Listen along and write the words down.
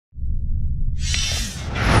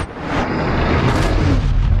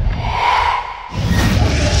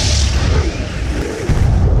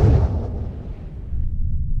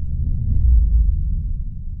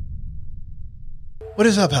What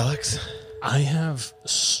is up, Alex? I have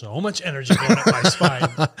so much energy going up my spine.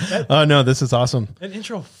 Oh no, this is awesome. That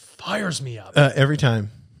intro fires me up. Every time.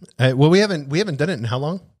 Well, we haven't done it in how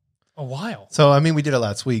long? A while. So I mean, we did it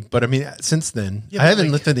last week, but I mean, since then, I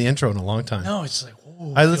haven't listened to the intro in a long time. No, it's like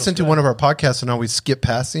I listened to one of our podcasts and always skip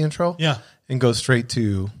past the intro, and go straight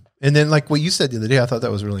to. And then, like what you said the other day, I thought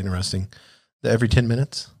that was really interesting. The every 10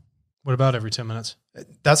 minutes. What about every 10 minutes?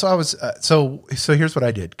 That's what I was. So here's what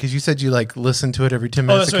I did, because you said you like listen to it every 10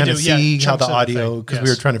 minutes to kind of see how the audio. Because we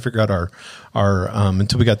were trying to figure out our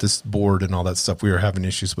until we got this board and all that stuff. We were having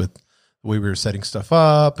issues with the way we were setting stuff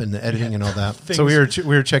up and the editing and all that. So we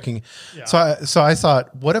were checking. Yeah. So I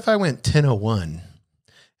thought, what if I went 1001,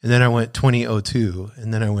 and then I went 2002,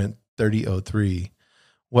 and then I went 3003.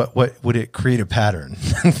 What would it create a pattern?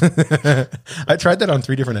 I tried that on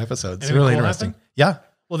 3 different episodes. It's really interesting. Yeah.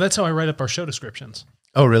 Well, that's how I write up our show descriptions.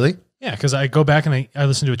 Oh, really? Yeah, because I go back and I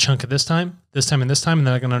listen to a chunk of this time, and this time, and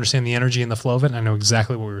then I can understand the energy and the flow of it, and I know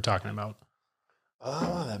exactly what we were talking about.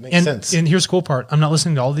 Oh, that makes sense. And here's the cool part. I'm not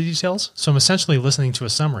listening to all the details, so I'm essentially listening to a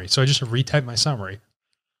summary. So I just retype my summary.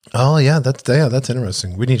 Oh, yeah, that's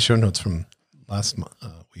interesting. We need show notes from last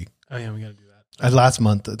week. Oh, yeah, we got to do that. Last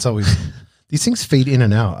month. It's always... These things fade in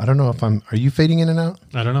and out. I don't know if are you fading in and out?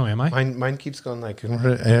 I don't know. Am I? Mine keeps going like, maybe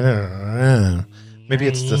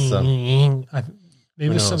it's just,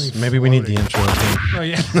 maybe it's something. Maybe we need the intro thing. Oh,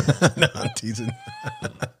 yeah. No, I'm teasing.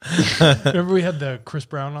 Remember we had the Chris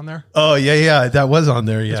Brown on there? Oh, yeah. That was on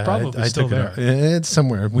there. Yeah. It's probably still there. It's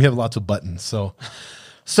somewhere. We have lots of buttons. So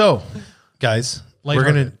guys, we're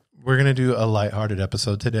going to do a lighthearted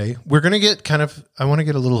episode today. We're going to get I want to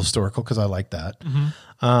get a little historical because I like that.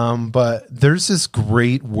 Mm-hmm. But there's this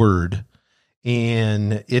great word,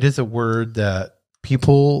 and it is a word that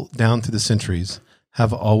people down through the centuries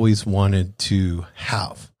have always wanted to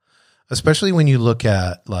have, especially when you look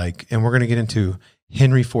at and we're going to get into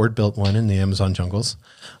Henry Ford built one in the Amazon jungles,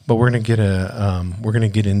 but we're going to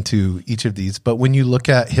get into each of these. But when you look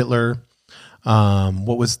at Hitler,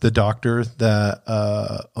 what was the doctor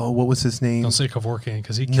that, what was his name? Don't say Kevorkian,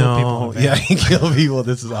 because he killed people. Yeah, he killed people.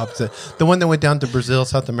 This is opposite. The one that went down to Brazil,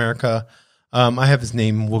 South America. I have his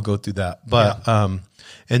name. We'll go through that. But,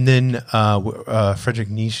 and then, Friedrich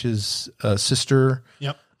Nietzsche's, sister,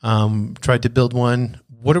 tried to build one.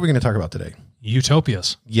 What are we going to talk about today?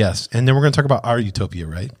 Utopias. Yes. And then we're going to talk about our utopia,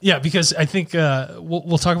 right? Yeah, because I think,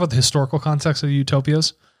 we'll talk about the historical context of the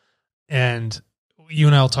utopias, and you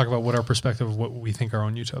and I will talk about what our perspective of what we think our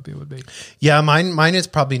own utopia would be. Yeah, mine is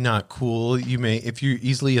probably not cool. You may, if you're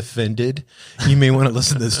easily offended, you may want to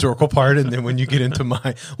listen to the historical part, and then when you get into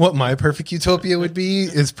what my perfect utopia would be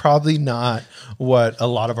is probably not what a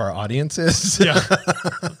lot of our audience is. Yeah.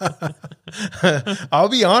 I'll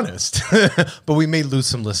be honest, but we may lose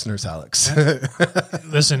some listeners, Alex.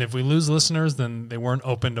 Listen, if we lose listeners, then they weren't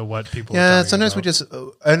open to what people. Yeah, sometimes we just,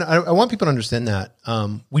 and I want people to understand that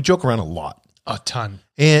we joke around a lot. A ton.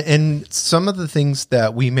 And some of the things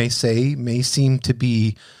that we may say may seem to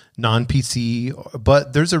be non-PC,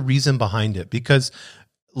 but there's a reason behind it, because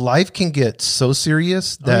life can get so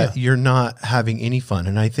serious that you're not having any fun.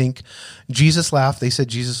 And I think Jesus laughed. They said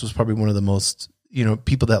Jesus was probably one of the most,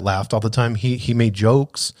 people that laughed all the time. He made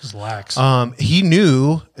jokes. Lax. He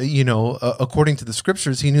knew, according to the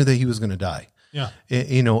scriptures, he knew that he was going to die. Yeah.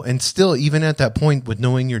 And still, even at that point with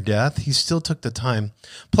knowing your death, he still took the time.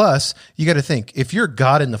 Plus, you got to think, if you're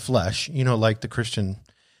God in the flesh, like the Christian,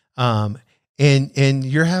 and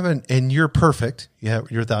you're perfect, you're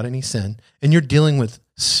without any sin, and you're dealing with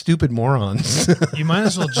stupid morons. You might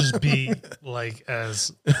as well just be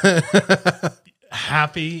as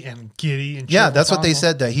happy and giddy and that's what they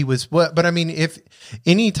said, that he was. But I mean, if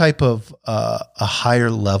any type of a higher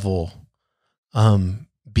level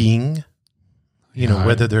being,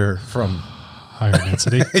 whether they're from higher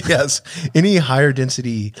density. Yes. Any higher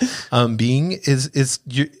density being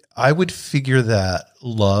I would figure that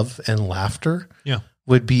love and laughter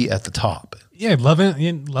would be at the top. Yeah. Love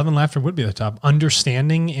and laughter would be at the top.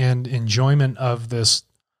 Understanding and enjoyment of this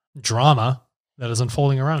drama that is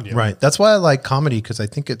unfolding around you. Right. That's why I like comedy, because I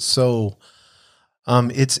think it's so,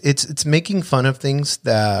 it's making fun of things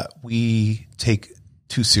that we take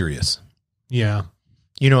too serious. Yeah.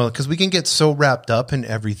 Because we can get so wrapped up in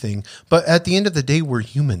everything. But at the end of the day, we're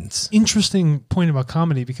humans. Interesting point about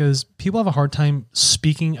comedy, because people have a hard time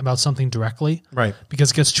speaking about something directly. Right.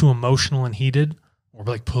 Because it gets too emotional and heated, or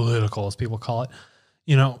political, as people call it.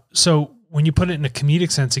 So when you put it in a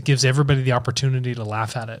comedic sense, it gives everybody the opportunity to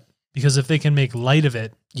laugh at it. Because if they can make light of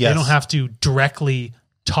it, they don't have to directly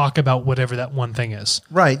talk about whatever that one thing is.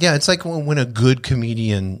 Right. Yeah. It's like when a good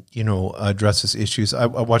comedian, addresses issues. I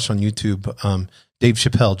watched on YouTube, Dave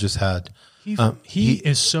Chappelle just had He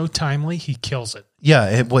is so timely. He kills it.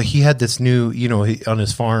 Yeah. Well, he had this new, on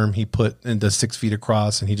his farm, he put in the 6 feet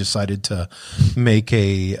across and he decided to make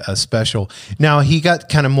a special. Now he got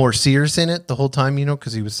kind of more serious in it the whole time,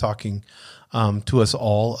 because he was talking to us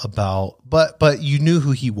all about, but you knew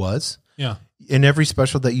who he was. Yeah. In every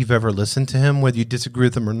special that you've ever listened to him, whether you disagree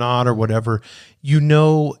with him or not or whatever,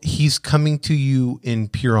 he's coming to you in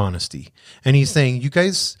pure honesty. And he's saying, you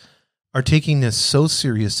guys are taking this so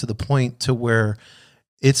serious to the point to where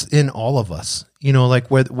it's in all of us,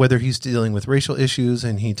 like whether he's dealing with racial issues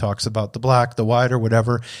and he talks about the black, the white or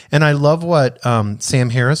whatever. And I love what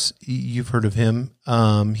Sam Harris, you've heard of him.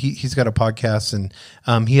 He's got a podcast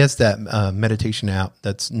and he has that meditation app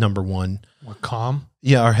that's number one. What, Calm?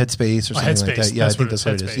 Yeah, or Headspace or something like that. Yeah, I think that's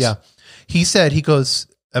what it is. Yeah. He goes,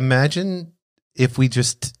 imagine if we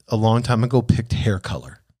just a long time ago picked hair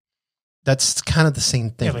color. That's kind of the same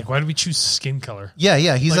thing. Yeah, like why did we choose skin color?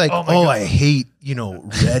 Yeah. He's like, oh I hate,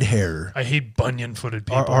 red hair. I hate bunion-footed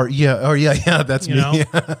people. That's me. Yeah.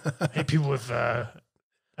 I hate people with, I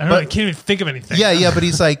can't even think of anything. Yeah, but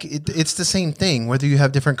he's like, it's the same thing. Whether you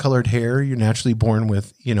have different colored hair, you're naturally born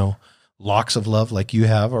with, locks of love like you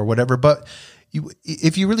have or whatever. But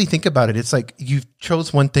if you really think about it, it's like you've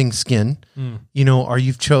chose one thing, skin, or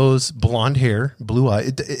you've chose blonde hair, blue eye.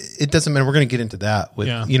 It doesn't matter. We're going to get into that with,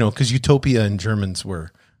 because Utopia and Germans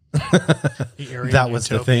were, that was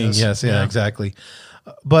the thing. Yes. Yeah, exactly.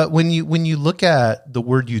 But when you look at the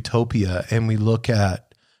word utopia and we look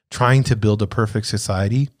at trying to build a perfect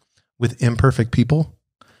society with imperfect people,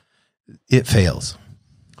 it fails.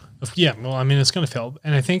 Yeah. Well, I mean, it's going to fail.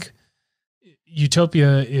 And I think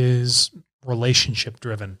utopia is relationship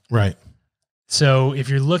driven. Right. So if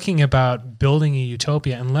you're looking about building a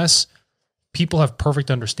utopia, unless people have perfect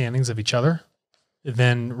understandings of each other,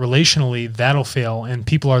 then relationally that'll fail, and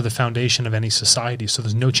people are the foundation of any society. So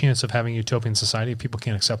there's no chance of having a utopian society if people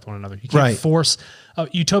can't accept one another. You can't force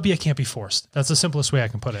utopia can't be forced. That's the simplest way I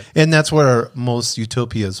can put it. And that's where most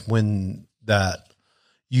utopias, when that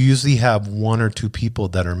you usually have one or two people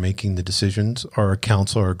that are making the decisions, or a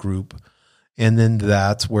council or a group. And then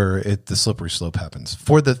that's where the slippery slope happens.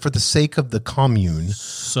 For the sake of the commune,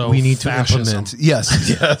 so we need fascism. To implement.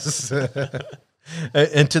 Yes.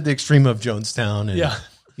 And to the extreme of Jonestown.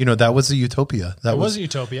 And, that was a utopia. That was a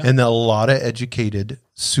utopia. And a lot of educated,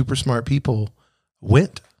 super smart people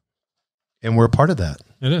went. And we're a part of that.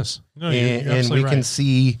 It is. No, and we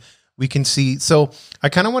can see. So I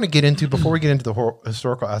kind of want to get into, before we get into the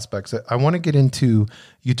historical aspects, I want to get into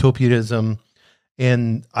utopianism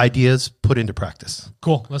and ideas put into practice.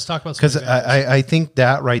 Cool. Let's talk about some because I think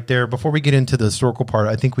that right there, before we get into the historical part,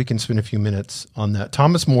 I think we can spend a few minutes on that.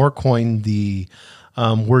 Thomas More coined the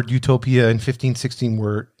word utopia in 1516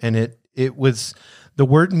 word, and it was, the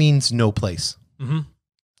word means no place. Mm-hmm.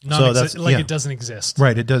 It doesn't exist.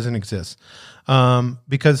 Right. It doesn't exist.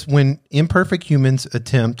 Because when imperfect humans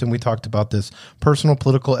attempt, and we talked about this, personal,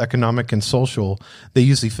 political, economic, and social, they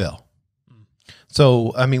usually fail.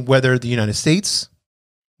 So, I mean, whether the United States,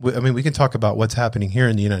 we can talk about what's happening here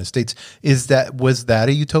in the United States. Was that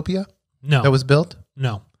a utopia? No. That was built?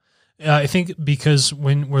 No. I think because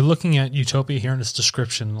when we're looking at utopia here in its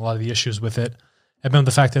description, a lot of the issues with it about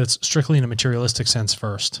the fact that it's strictly in a materialistic sense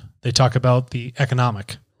first. They talk about the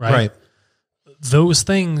economic, right? Right. Those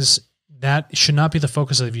things, that should not be the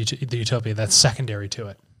focus of the utopia. That's secondary to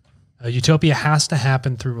it. Utopia has to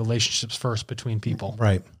happen through relationships first between people.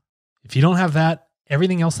 Right. If you don't have that,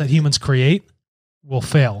 everything else that humans create will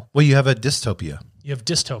fail. Well, you have a dystopia. You have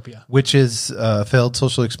dystopia. Which is failed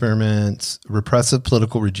social experiments, repressive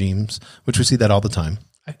political regimes, which we see that all the time.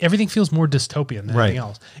 Everything feels more dystopian than anything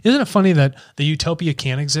else. Isn't it funny that the utopia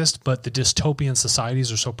can exist, but the dystopian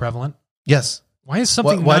societies are so prevalent? Yes. Why is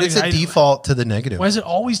something? Why does it default to the negative? Why does it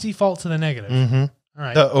always default to the negative? Mm-hmm. All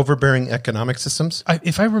right. The overbearing economic systems?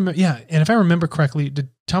 If I remember correctly, did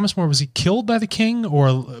Thomas More, was he killed by the king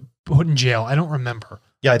or put in jail? I don't remember.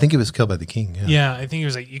 Yeah, I think he was killed by the king. Yeah, I think he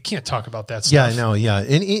was like, you can't talk about that stuff. Yeah, I know. Yeah.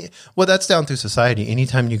 And well, that's down through society.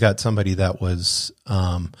 Anytime you got somebody that was,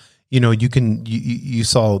 you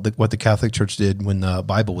saw what the Catholic Church did when the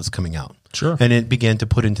Bible was coming out. Sure. And it began to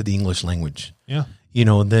put into the English language. Yeah.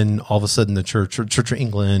 Then all of a sudden the Church of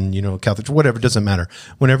England, Catholic, whatever, it doesn't matter.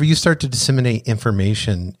 Whenever you start to disseminate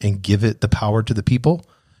information and give it the power to the people,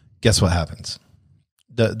 guess what happens?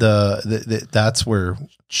 That's where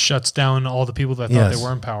shuts down all the people that thought they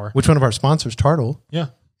were in power. Which one of our sponsors, Tartle, yeah,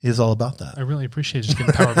 is all about that. I really appreciate just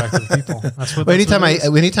giving power back to the people. That's what. Anytime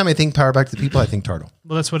I think power back to the people, I think Tartle.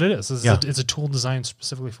 Well, that's what it is. It's a tool designed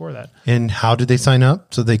specifically for that. And how do they sign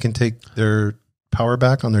up so they can take their power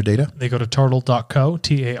back on their data? They go to tartle.co,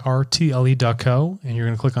 TARTLE.co, and you're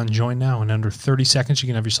going to click on join now. And under 30 seconds, you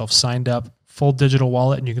can have yourself signed up, full digital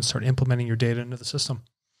wallet, and you can start implementing your data into the system.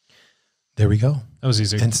 There we go. That was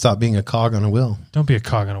easy. And stop being a cog on a wheel. Don't be a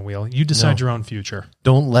cog on a wheel. You decide your own future.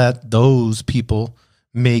 Don't let those people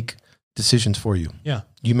make decisions for you. Yeah.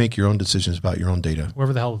 You make your own decisions about your own data.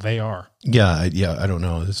 Whoever the hell they are. Yeah. I don't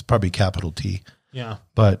know. It's probably capital T. Yeah.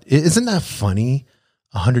 But isn't that funny?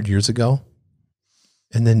 100 years ago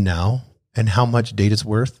and then now, and how much data's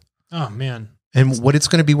worth? Oh, man. And what it's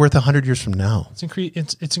going to be worth 100 years from now.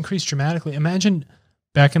 It's increased dramatically. Imagine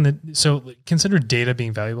back in so consider data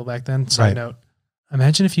being valuable back then. Side note,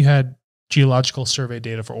 imagine if you had geological survey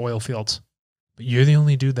data for oil fields, but you're the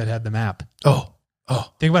only dude that had the map. Oh.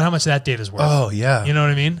 Think about how much that data is worth. Oh, yeah. You know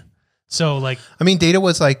what I mean? So data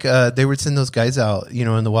was like, they would send those guys out,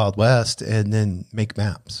 in the Wild West and then make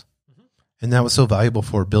maps. Mm-hmm. And that was so valuable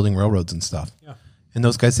for building railroads and stuff. Yeah. And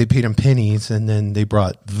those guys, they paid them pennies and then they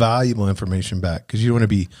brought valuable information back because you don't want to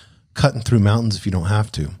be cutting through mountains if you don't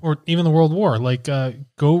have to. Or even the World War,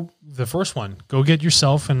 the first one, go get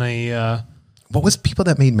yourself in a... what was people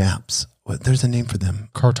that made maps? There's a name for them.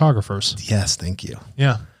 Cartographers. Yes, thank you.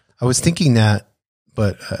 Yeah. I was thinking that,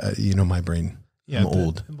 but my brain, I'm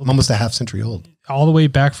old. I'm almost a half century old. All the way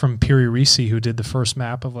back from Piri Risi, who did the first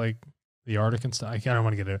map of the Arctic and stuff. I don't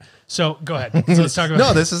want to get into it. So go ahead. So let's talk about.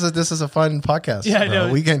 No, this is a fun podcast. Yeah, I know.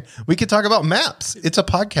 We can talk about maps. It's a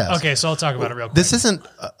podcast. Okay, so I'll talk about it real quick. This isn't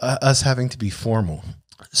us having to be formal.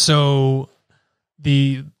 So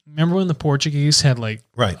remember when the Portuguese had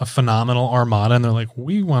a phenomenal armada, and they're like,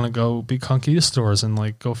 we want to go be conquistadors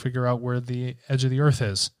and go figure out where the edge of the earth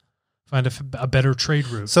is. Find a better trade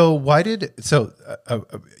route. So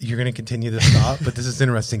you're going to continue this thought, but this is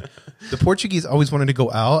interesting. The Portuguese always wanted to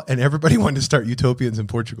go out, and everybody wanted to start utopians in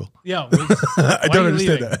Portugal. Yeah, I don't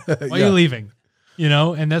understand that. Why are you leaving?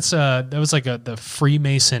 And that's that was the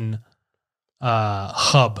Freemason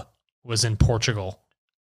hub was in Portugal.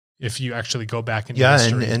 If you actually go back into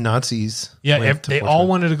history, and Nazis. Yeah, they all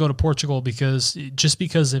wanted to go to Portugal because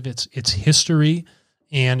of its history.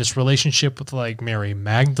 And its relationship with Mary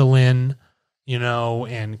Magdalene,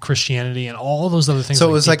 and Christianity and all those other things. So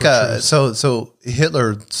it was so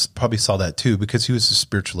Hitler probably saw that too because he was a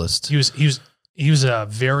spiritualist. He was a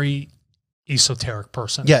very esoteric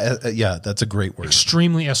person. Yeah, that's a great word.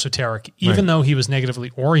 Extremely esoteric, even though he was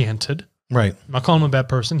negatively oriented. Right. I'm not calling him a bad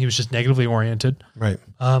person. He was just negatively oriented. Right.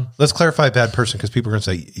 Let's clarify bad person because people are going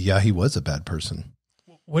to say, yeah, he was a bad person.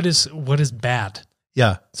 What is bad?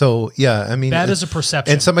 Yeah. So, that is a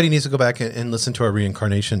perception. And somebody needs to go back and listen to our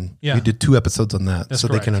reincarnation. Yeah. We did 2 episodes on that. That's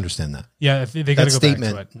correct. They can understand that. Yeah. They got to go back to it.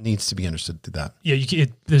 That statement needs to be understood to that. Yeah.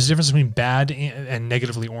 There's a difference between bad and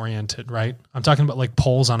negatively oriented, right? I'm talking about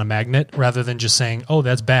poles on a magnet rather than just saying, oh,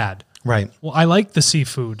 that's bad. Right. Well, I like the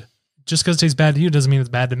seafood. Just because it tastes bad to you doesn't mean it's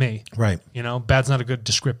bad to me. Right. Bad's not a good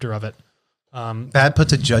descriptor of it. Bad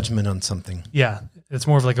puts a judgment on something. Yeah. It's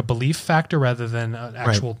more of a belief factor rather than an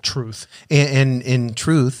actual truth. And in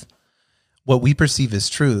truth, what we perceive as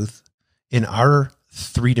truth in our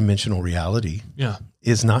 3-dimensional reality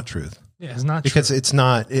is not truth. Yeah, it's not because true. It's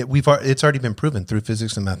not. It's already been proven through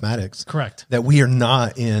physics and mathematics. Correct. That we are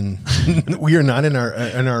not in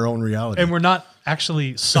our own reality, and we're not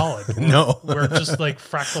actually solid. No, we're just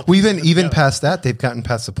fractal. We even past that. They've gotten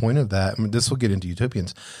past the point of that. I mean, this will get into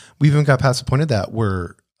utopians. We even got past the point of that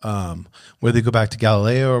where they go back to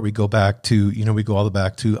Galileo, or we go back to we go all the way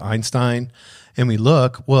back to Einstein. And we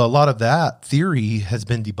look, well, a lot of that theory has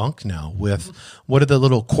been debunked now with what are the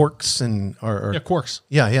little quarks and quarks.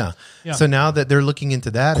 Yeah. So now that they're looking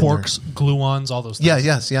into that, quarks, gluons, all those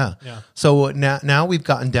things. Yeah. So now we've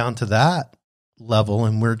gotten down to that level,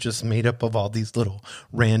 and we're just made up of all these little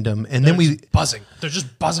random, and they're then buzzing. They're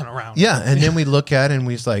just buzzing around. Yeah, and then we look at it and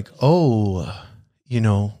we're like,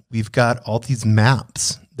 we've got all these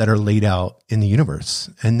maps that are laid out in the universe,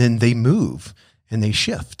 and then they move and they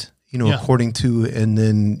shift. According to, and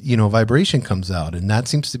then, vibration comes out, and that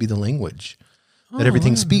seems to be the language that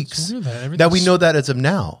everything speaks. That we know that as of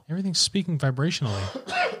now. Everything's speaking vibrationally.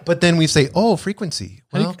 But then we say, frequency.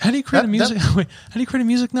 Well, how do you create a music? How do you create a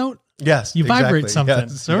music note? Yes, you vibrate something.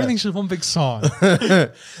 Yes, so everything's just one big song.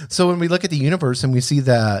 So when we look at the universe and we see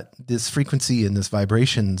that this frequency and this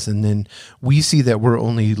vibrations, and then we see that we're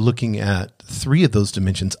only looking at 3 of those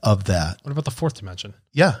dimensions of that. What about the 4th dimension?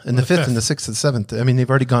 Yeah, and the 5th and the 6th and the 7th. I mean, they've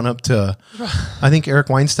already gone up to, I think Eric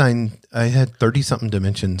Weinstein, I had 30-something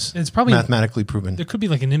dimensions. It's probably mathematically proven. There could be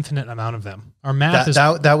an infinite amount of them. Our math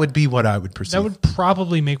that would be what I would perceive. That would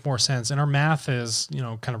probably make more sense. And our math is,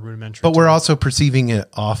 kind of rudimentary. But we're also perceiving it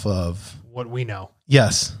off of what we know.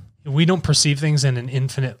 Yes. We don't perceive things in an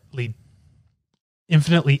infinitely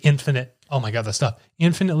infinitely infinite. Oh my God, that stuff.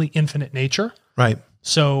 Infinitely infinite nature. Right.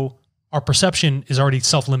 So our perception is already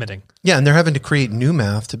self-limiting. Yeah. And they're having to create new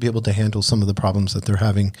math to be able to handle some of the problems that they're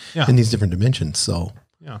having in these different dimensions. So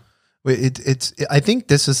yeah, I think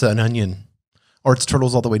this is an onion, or it's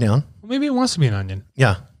turtles all the way down. Well, maybe it wants to be an onion.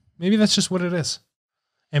 Yeah. Maybe that's just what it is.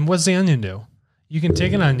 And what does the onion do? You can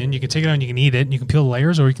take an onion, you can take it out and you can eat it, and you can peel the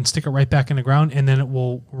layers, or you can stick it right back in the ground, and then it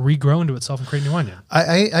will regrow into itself and create a new onion.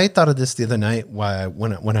 I thought of this the other night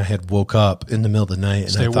when I had woke up in the middle of the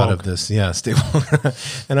night, and thought of this. Yeah, stay woke.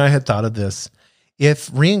 And I had thought of this. If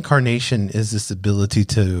reincarnation is this ability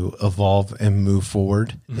to evolve and move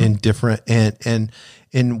forward in different and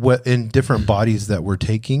in different bodies that we're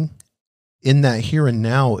taking, in that here and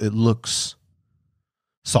now, it looks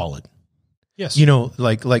solid. Yes.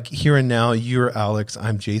 Like here and now, you're Alex,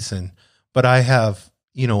 I'm Jason, but I have,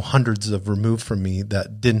 hundreds of removed from me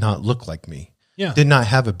that did not look like me. Yeah. Did not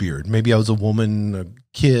have a beard. Maybe I was a woman, a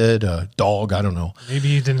kid, a dog. I don't know. Maybe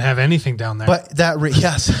you didn't have anything down there. But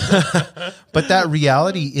yes. But that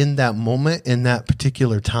reality in that moment, in that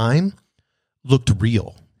particular time, looked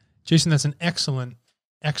real. Jason, that's an excellent.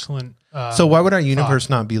 So why would our universe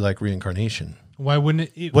not be like reincarnation? Why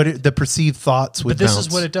wouldn't it? The perceived thoughts would But this bounce.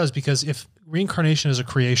 is what it does, because if reincarnation is a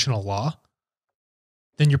creational law,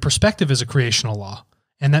 then your perspective is a creational law.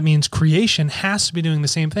 And that means creation has to be doing the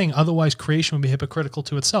same thing. Otherwise, creation would be hypocritical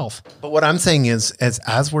to itself. But what I'm saying is,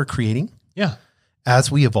 as we're creating,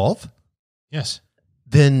 as we evolve,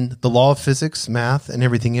 then the law of physics, math, and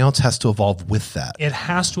everything else has to evolve with that. It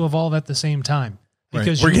has to evolve at the same time.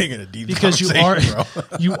 Because we're getting in a deep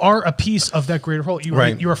you are a piece of that greater whole. You're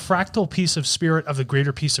a fractal piece of spirit of the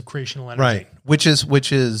greater piece of creational energy. Right. Which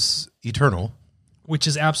is eternal. Which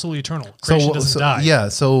is absolutely eternal. Creation doesn't die. Yeah.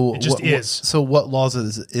 So it just is. So what laws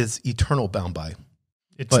is eternal bound by?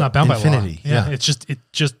 It's not bound infinity. By law. Yeah. It's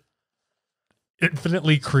just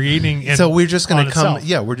infinitely creating. So we're just going to come.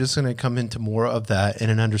 Yeah. We're just going to come into more of that and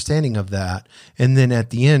an understanding of that. And then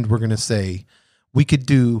at the end, we're going to say we could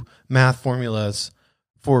do math formulas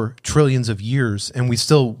for trillions of years, and we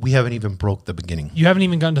haven't even broke the beginning. You haven't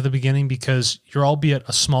even gotten to the beginning because you're albeit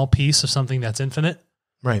a small piece of something that's infinite.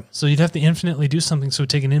 Right. So you'd have to infinitely do something, so it would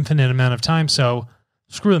take an infinite amount of time. So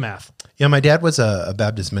screw the math. Yeah, my dad was a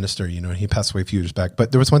Baptist minister, he passed away a few years back.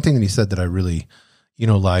 But there was one thing that he said that I really,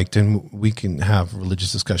 liked, and we can have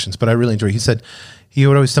religious discussions, but I really enjoy. He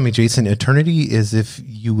would always tell me, Jason, eternity is if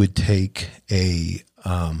you would take a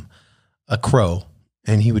crow,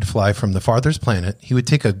 and he would fly from the farthest planet. He would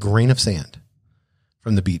take a grain of sand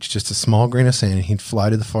from the beach, just a small grain of sand, and he'd fly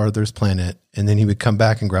to the farthest planet, and then he would come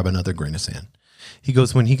back and grab another grain of sand. He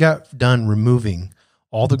goes, when he got done removing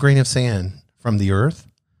all the grain of sand from the earth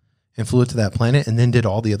and flew it to that planet and then did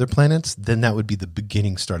all the other planets, then that would be the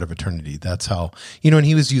beginning start of eternity. That's how, and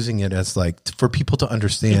he was using it as like for people to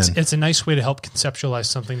understand. It's a nice way to help conceptualize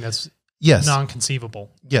something that's non-conceivable.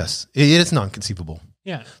 Yes, it is non-conceivable.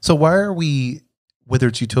 Yeah. So why are we, whether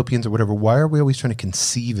it's utopians or whatever, why are we always trying to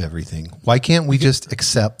conceive everything? Why can't we just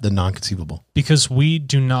accept the non-conceivable? Because we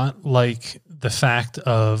do not like the fact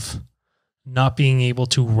of not being able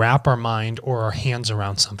to wrap our mind or our hands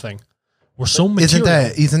around something. We're so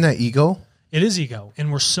material. Isn't that ego? It is ego.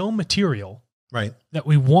 And we're so material, right, that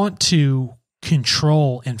we want to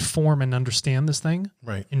control and form and understand this thing,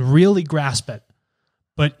 right, and really grasp it.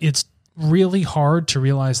 But it's really hard to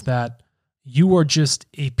realize that you are just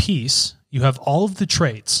a piece. You have all of the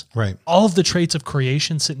traits, right? All of the traits of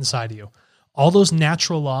creation sit inside of you. All those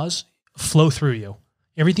natural laws flow through you.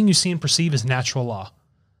 Everything you see and perceive is natural law.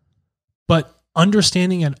 But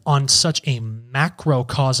understanding it on such a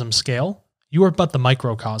macrocosm scale, you are but the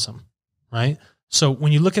microcosm, right? So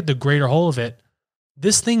when you look at the greater whole of it,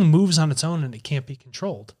 this thing moves on its own and it can't be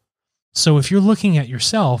controlled. So if you're looking at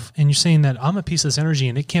yourself and you're saying that I'm a piece of this energy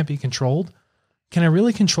and it can't be controlled, can I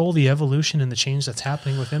really control the evolution and the change that's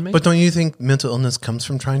happening within me? But don't you think mental illness comes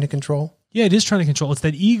from trying to control? Yeah, it is trying to control. It's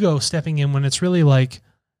that ego stepping in when it's really like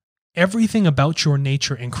everything about your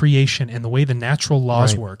nature and creation and the way the natural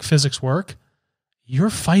laws work, physics work, you're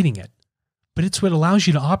fighting it. But it's what allows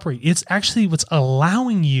you to operate. It's actually what's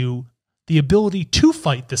allowing you the ability to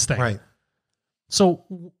fight this thing. Right.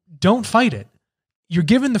 So don't fight it. You're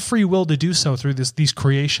given the free will to do so through these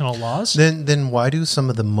creational laws. Then why do some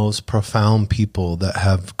of the most profound people that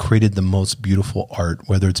have created the most beautiful art,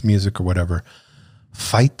 whether it's music or whatever,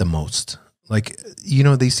 fight the most? Like,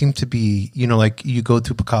 they seem to be, like you go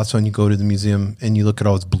to Picasso and you go to the museum and you look at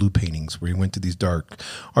all his blue paintings where he went to these dark,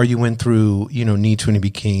 or you went through, Nietzsche when he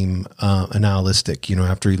became a nihilistic,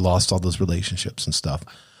 after he lost all those relationships and stuff.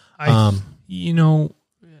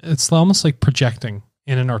 It's almost like projecting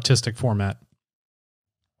in an artistic format.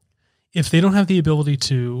 if they don't have the ability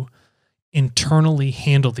to internally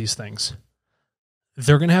handle these things,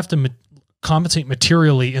 they're going to have to compensate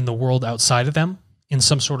materially in the world outside of them in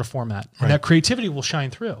some sort of format. And that creativity will shine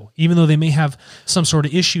through, even though they may have some sort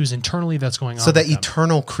of issues internally that's going on. So that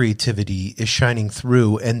eternal creativity is shining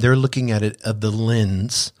through, and they're looking at it of the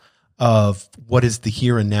lens of what is the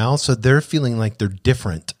here and now. So they're feeling like they're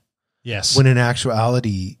different. Yes. When in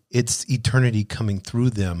actuality, it's eternity coming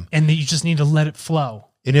through them. And you just need to let it flow.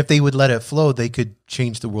 And if they would let it flow, they could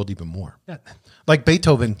change the world even more. Yeah. Like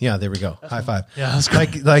Beethoven. Yeah, there we go. High five. Yeah, that's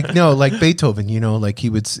like Beethoven, like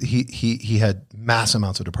he had mass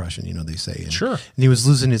amounts of depression, they say. And, sure. And he was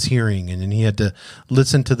losing his hearing, and then he had to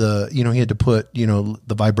listen to he had to put,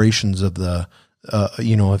 the vibrations of the,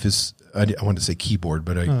 of his, I wanted to say keyboard,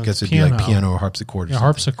 but I guess it'd be like piano or harpsichord.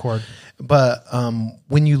 Harpsichord. But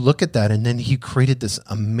when you look at that, and then he created this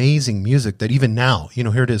amazing music that even now,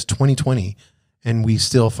 here it is, 2020, and we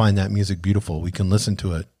still find that music beautiful. We can listen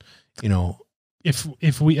to it,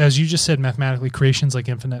 If we, as you just said, mathematically, creation's like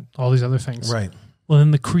infinite, all these other things. Right. Well, then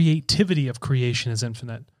the creativity of creation is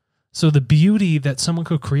infinite. So the beauty that someone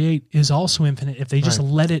could create is also infinite if they just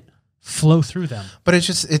let it flow through them. But it's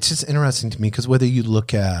just interesting to me, because whether you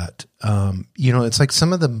look at, it's like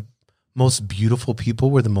some of the most beautiful people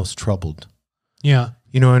were the most troubled. Yeah.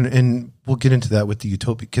 And we'll get into that with the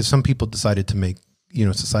Utopia, because some people decided to make,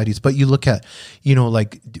 societies. But you look at,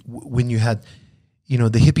 like when you had,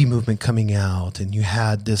 the hippie movement coming out, and you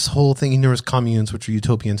had this whole thing, and there was communes, which are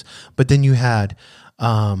utopians, but then you had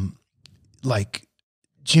like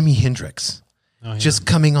Jimi Hendrix just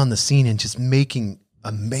coming on the scene and just making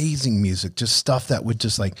amazing music, just stuff that would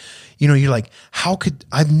just like, you're like,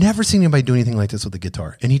 I've never seen anybody do anything like this with a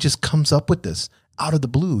guitar. And he just comes up with this out of the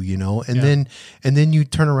blue, and then you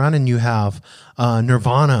turn around and you have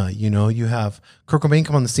Nirvana, you have Kurt Cobain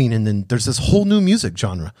come on the scene, and then there's this whole new music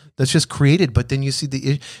genre that's just created. But then you see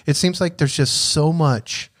it seems like there's just so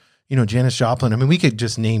much, Janis Joplin. I mean, we could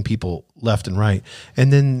just name people left and right.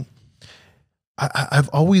 And then I've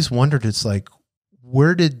always wondered, it's like,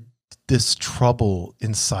 where did this trouble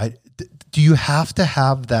inside? Do you have to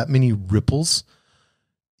have that many ripples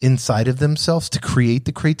inside of themselves to create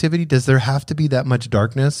the creativity? Does there have to be that much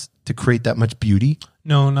darkness to create that much beauty?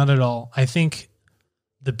 No, not at all. I think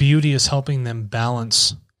the beauty is helping them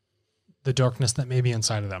balance the darkness that may be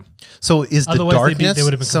inside of them. So is otherwise the darkness... they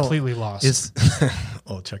would have been completely lost.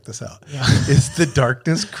 Check this out. Yeah. Is the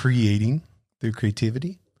darkness creating the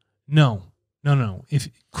creativity? No. Is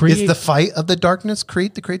the fight of the darkness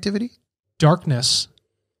create the creativity? Darkness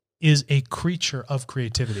is a creature of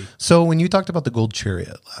creativity. So when you talked about the gold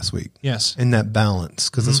chariot last week, yes, and that balance,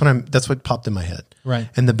 because that's what popped in my head, right?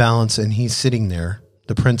 And the balance, and he's sitting there,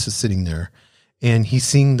 the prince is sitting there, and he's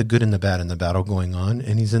seeing the good and the bad in the battle going on,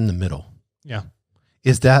 and he's in the middle. Yeah,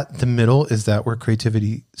 is that the middle? Is that where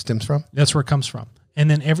creativity stems from? That's where it comes from.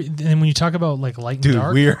 And then when you talk about like light and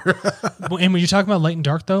dark, and when you talk about light and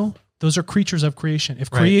dark, though, those are creatures of creation.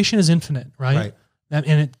 If creation is infinite, right?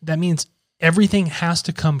 That means everything has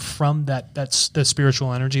to come from that's the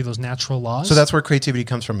spiritual energy, those natural laws. So that's where creativity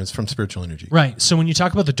comes from, is from spiritual energy. Right. So when you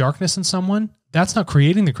talk about the darkness in someone, that's not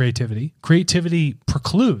creating the creativity. Creativity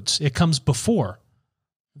precludes. It comes before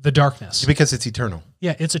the darkness. Because it's eternal.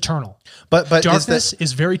 Yeah, it's eternal. But darkness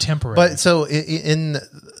is very temporary. But so in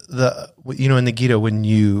the Gita,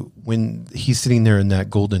 when he's sitting there in that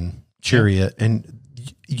golden chariot, and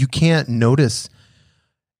you can't notice,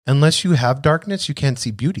 unless you have darkness, you can't see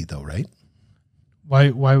beauty though, right?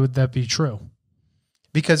 Why would that be true?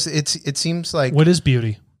 Because it seems like, what is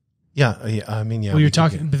beauty? Yeah. I mean, yeah. Well, you're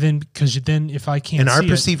talking, but then if I can't in see our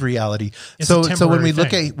perceived reality, so when we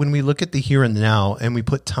look at the here and the now, and we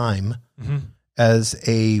put time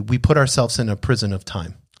we put ourselves in a prison of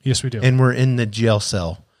time. Yes, we do. And we're in the jail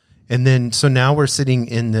cell, and then so now we're sitting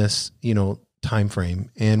in this time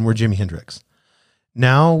frame, and we're Jimi Hendrix.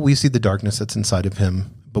 Now we see the darkness that's inside of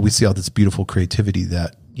him, but we see all this beautiful creativity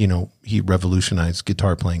that, he revolutionized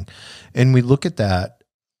guitar playing. And we look at that,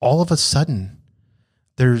 all of a sudden,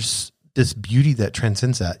 there's this beauty that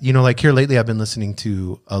transcends that. Like here lately, I've been listening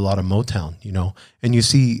to a lot of Motown, and you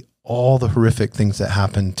see all the horrific things that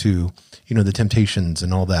happen to, the Temptations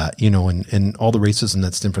and all that, and all the racism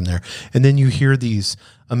that stemmed from there. And then you hear these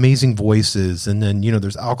amazing voices, and then,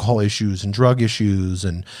 there's alcohol issues and drug issues.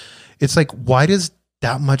 And it's like, why does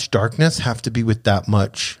that much darkness have to be with that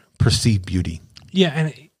much perceived beauty? Yeah.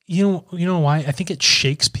 And you know why? I think it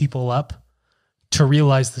shakes people up to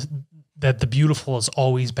realize that the beautiful has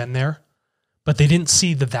always been there, but they didn't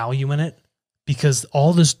see the value in it because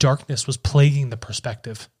all this darkness was plaguing the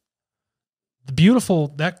perspective. The beautiful,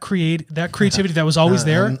 that creativity that was always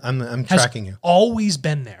there. I'm tracking you. Always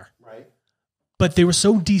been there. Right. But they were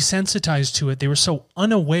so desensitized to it. They were so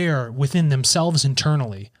unaware within themselves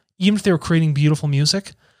internally. Even if they were creating beautiful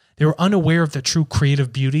music, they were unaware of the true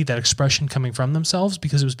creative beauty, that expression coming from themselves,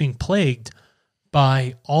 because it was being plagued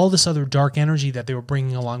by all this other dark energy that they were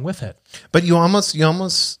bringing along with it. But you almost,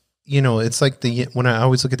 it's like when I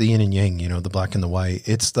always look at the yin and yang, the black and the white,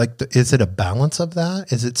 it's like, is it a balance of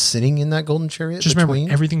that? Is it sitting in that golden chariot? Just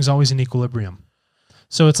remember, everything's always in equilibrium.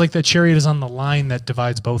 So it's like the chariot is on the line that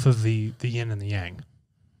divides both of the yin and the yang.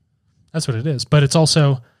 That's what it is. But it's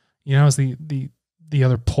also, as the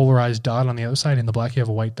other polarized dot on the other side. In the black, you have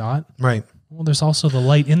a white dot. Right. Well, there's also the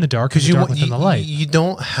light in the dark, because dark within the light. You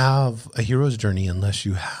don't have a hero's journey unless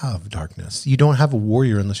you have darkness. You don't have a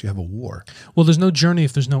warrior unless you have a war. Well, there's no journey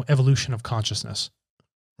if there's no evolution of consciousness.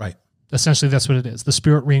 Right. Essentially, that's what it is. The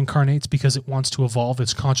spirit reincarnates because it wants to evolve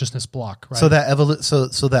its consciousness block. Right. So that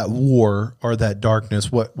so that war or that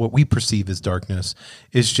darkness, what we perceive as darkness,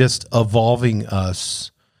 is just evolving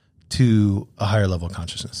us to a higher level of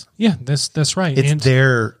consciousness. Yeah, that's right. It's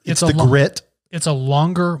the grit. It's a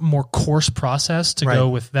longer, more coarse process to go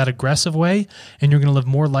with that aggressive way, and you're going to live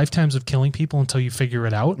more lifetimes of killing people until you figure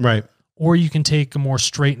it out. Right. Or you can take a more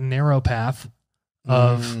straight and narrow path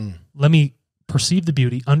of let me perceive the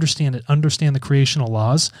beauty, understand it, understand the creational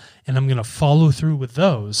laws, and I'm going to follow through with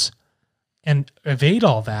those and evade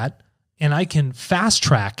all that, and I can fast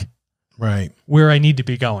track where I need to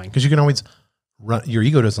be going. Because you can always run. Your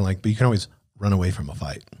ego doesn't like, but you can always run away from a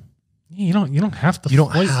fight. You don't have to. You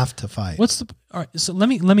don't have to fight. All right? So let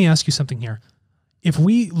me ask you something here. If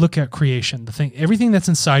we look at creation, everything that's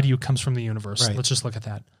inside of you comes from the universe. Right. Let's just look at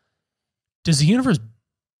that. Does the universe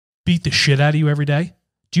beat the shit out of you every day?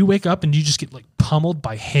 Do you wake up and you just get like pummeled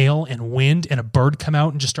by hail and wind, and a bird come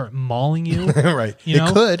out and just start mauling you? Right.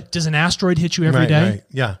 It could. Does an asteroid hit you every day? Right.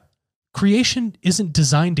 Yeah. Creation isn't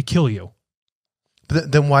designed to kill you.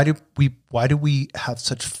 But then why do we have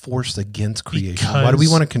such force against creation? Because why do we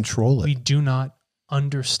want to control it? We do not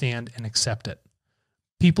understand and accept it.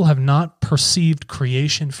 People have not perceived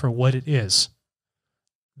creation for what it is.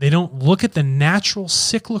 They don't look at the natural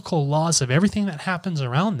cyclical laws of everything that happens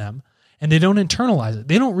around them, and they don't internalize it.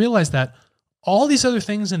 They don't realize that all these other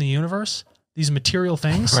things in the universe, these material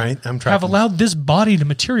things, have allowed this body to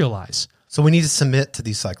materialize. So we need to submit to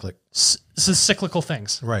these cyclical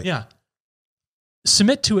things. Right. Yeah.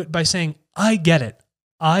 Submit to it by saying, I get it.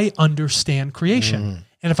 I understand creation.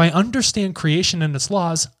 And if I understand creation and its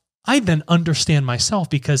laws, I then understand myself,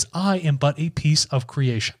 because I am but a piece of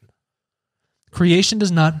creation. Creation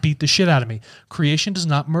does not beat the shit out of me. Creation does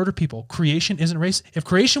not murder people. Creation isn't racist. If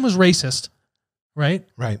creation was racist, right?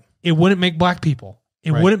 It wouldn't make black people.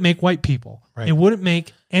 It wouldn't make white people. It wouldn't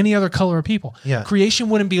make any other color of people. Yeah. Creation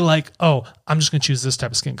wouldn't be like, oh, I'm just going to choose this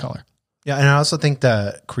type of skin color. Yeah, and I also think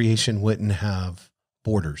that creation wouldn't have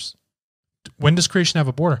borders. When does creation have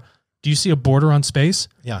a border? Do you see a border on space?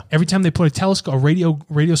 Yeah. Every time they put a telescope, a radio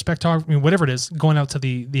spectrography, whatever it is, going out to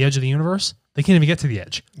the edge of the universe, they can't even get to the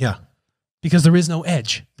edge. Yeah. Because there is no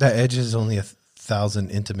edge. That edge is only 1,000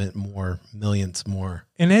 intimate more, millions more.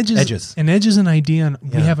 An edge is an idea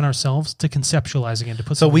we have in ourselves to conceptualize again, to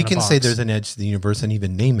put. So we can say there's an edge to the universe and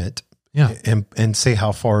even name it. Yeah. And say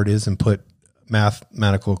how far it is and put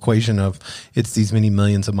mathematical equation of it's these many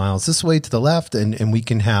millions of miles this way to the left, and we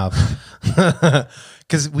can have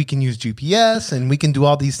because we can use GPS and we can do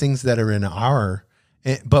all these things that are in our,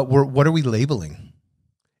 but what are we labeling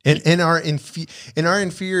in our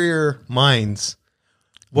inferior minds?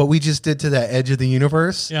 What we just did to that edge of the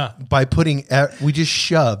universe, by putting, we just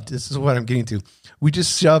shoved. This is what I'm getting to. We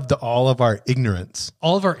just shoved all of our ignorance,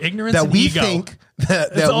 that we ego. think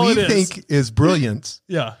think is brilliance.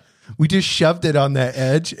 Yeah. We just shoved it on that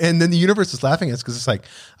edge, and then the universe is laughing at us because it's like,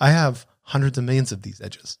 I have hundreds of millions of these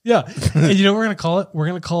edges. Yeah. And you know what we're going to call it? We're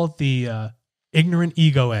going to call it the ignorant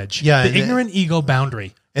ego edge. Yeah. The ignorant ego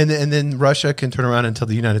boundary. And then Russia can turn around and tell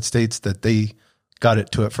the United States that they got it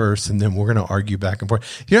to it first, and then we're going to argue back and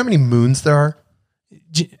forth. Do you know how many moons there are?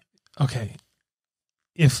 Okay.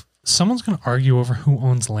 If someone's going to argue over who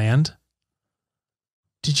owns land,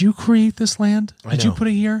 did you create this land? Did you put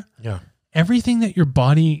it here? Yeah. Everything that your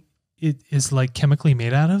body is like chemically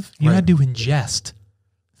made out of, you had to ingest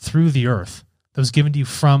through the earth that was given to you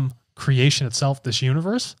from creation itself, this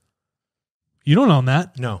universe. You don't own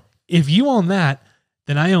that. No. If you own that,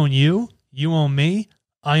 then I own you, you own me,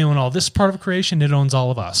 I own all this part of creation, it owns all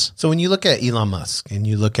of us. So when you look at Elon Musk and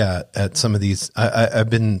you look at some of these, I've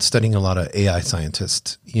been studying a lot of AI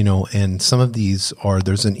scientists, and some of these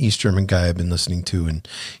there's an East German guy I've been listening to, and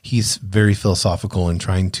he's very philosophical and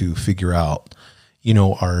trying to figure out,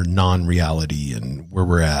 our non-reality and where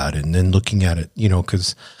we're at, and then looking at it, and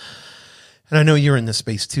I know you're in this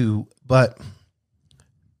space too, but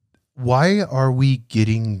why are we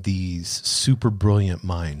getting these super brilliant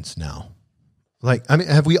minds now? Like, I mean,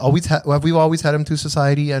 have we always had them through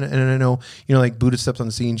society? And I know, like Buddha stepped on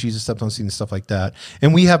the scene, Jesus stepped on the scene and stuff like that.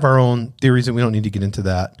 And we have our own theories and we don't need to get into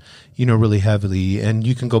that, really heavily. And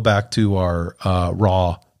you can go back to our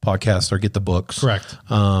Raw podcast or get the books. Correct.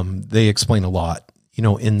 They explain a lot,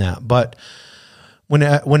 in that. But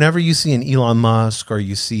whenever you see an Elon Musk or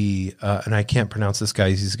you see, and I can't pronounce this guy,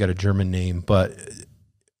 he's got a German name, but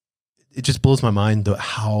it just blows my mind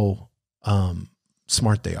how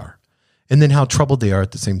smart they are. And then how troubled they are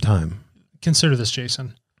at the same time. Consider this,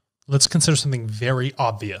 Jason. Let's consider something very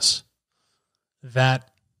obvious, that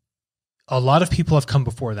a lot of people have come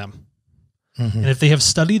before them. Mm-hmm. And if they have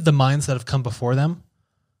studied the minds that have come before them,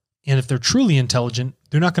 and if they're truly intelligent,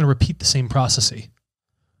 they're not going to repeat the same processy.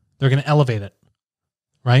 They're going to elevate it,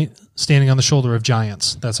 right? Standing on the shoulder of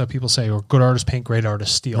giants. That's how people say, or good artists paint, great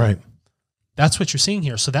artists steal. Right. That's what you're seeing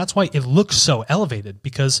here. So that's why it looks so elevated,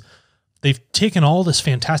 because they've taken all this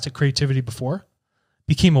fantastic creativity before,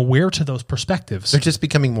 became aware to those perspectives. They're just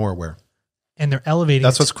becoming more aware. And they're elevating.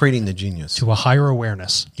 That's what's creating the genius. To a higher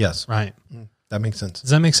awareness. Yes. Right. That makes sense.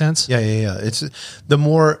 Does that make sense? Yeah. It's the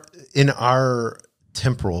more in our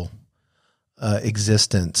temporal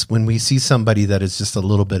existence, when we see somebody that is just a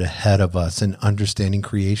little bit ahead of us in understanding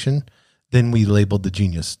creation, then we label the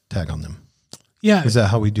genius tag on them. Yeah. Is that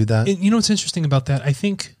how we do that? What's interesting about that? I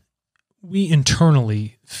think we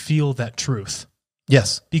internally feel that truth.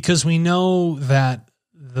 Yes. Because we know that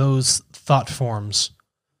those thought forms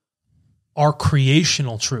are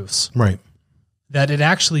creational truths. Right. That it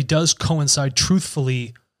actually does coincide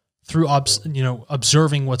truthfully through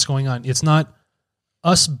observing what's going on. It's not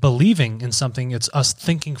us believing in something, it's us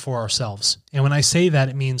thinking for ourselves. And when I say that,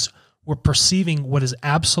 it means we're perceiving what is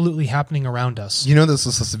absolutely happening around us. This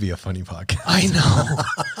was supposed to be a funny podcast.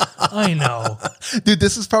 I know. Dude,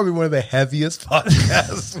 this is probably one of the heaviest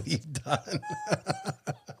podcasts we've done.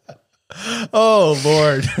 Oh,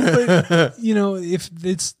 Lord. But, if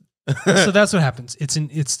it's, so that's what happens.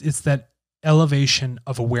 It's that elevation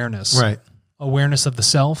of awareness. Right. Awareness of the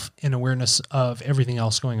self and awareness of everything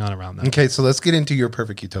else going on around that. Okay, so let's get into your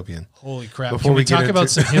perfect utopian. Holy crap. Can we talk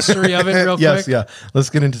about some history of it real quick? Yes, yeah.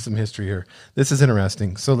 Let's get into some history here. This is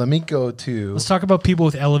interesting. So let me go to... Let's talk about people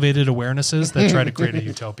with elevated awarenesses that try to create a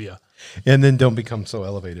utopia. And then don't become so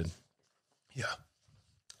elevated. Yeah.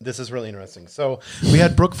 This is really interesting. So we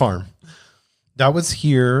had Brook Farm. That was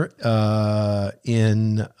here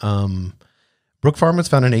in... Brook Farm was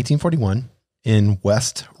founded in 1841 in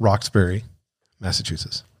West Roxbury,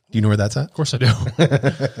 Massachusetts. Do you know where that's at? Of course I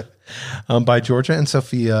do. By Georgia and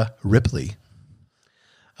Sophia Ripley.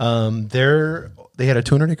 They had a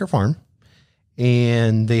 200-acre farm,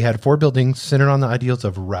 and they had 4 buildings centered on the ideals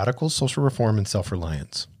of radical social reform and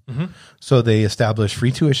self-reliance. Mm-hmm. So they established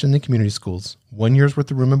free tuition in the community schools, 1 year's worth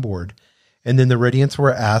of room and board, and then the Radiants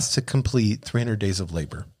were asked to complete 300 days of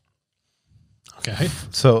labor. Okay.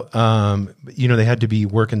 So, they had to be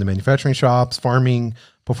work in the manufacturing shops, farming,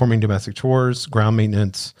 performing domestic chores, ground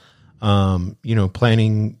maintenance,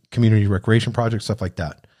 planning community recreation projects, stuff like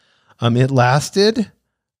that. It lasted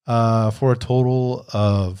for a total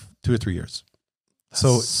of 2 or 3 years.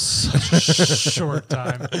 So such a short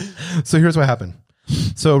time. So here's what happened.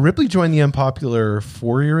 So Ripley joined the unpopular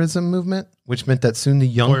Fourierism movement, which meant that soon the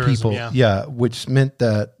young people, which meant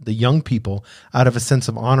that the young people, out of a sense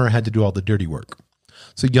of honor, had to do all the dirty work.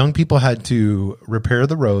 So young people had to repair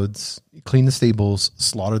the roads, clean the stables,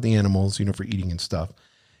 slaughter the animals, for eating and stuff.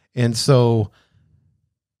 And so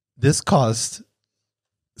this caused...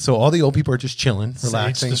 So all the old people are just chilling,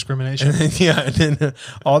 relaxing. Age discrimination. And then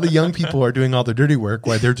all the young people are doing all the dirty work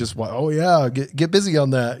while they're just, get busy on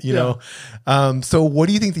that, know. So what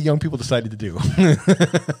do you think the young people decided to do?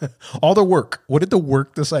 All the work. What did the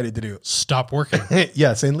work decided to do? Stop working.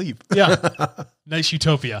 Yes, and leave. Yeah. Nice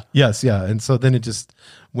utopia. Yes, yeah. And so then it just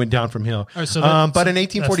went down from here. Right, so but in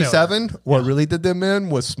 1847, what really did them in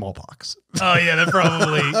was smallpox. Oh, yeah, that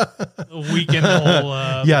probably weakened the whole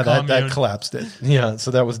that collapsed it. Yeah,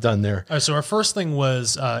 so that was done there. All right, so our first thing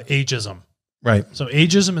was ageism. Right. So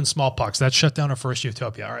ageism and smallpox, that shut down our first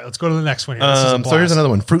utopia. All right, let's go to the next one here. So here's another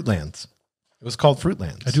one, Fruitlands. It was called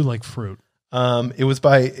Fruitlands. I do like fruit.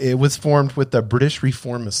 It was formed with the British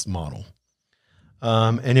reformist model.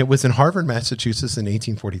 And it was in Harvard, Massachusetts in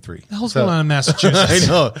 1843. What the hell's going on in Massachusetts? I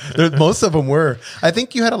know. Most of them were. I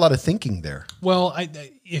think you had a lot of thinking there. Well,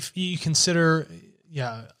 if you consider,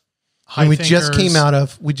 and we just came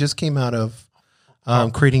out of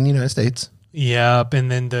creating the United States. Yep.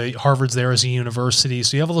 And then the Harvard's there as a university.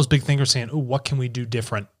 So you have all those big thinkers saying, "Oh, what can we do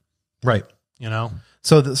different?" Right. You know?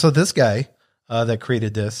 So this guy, that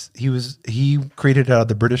created this. He created it out of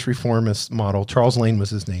the British reformist model. Charles Lane was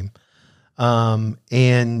his name.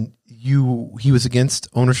 And he was against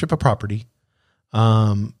ownership of property.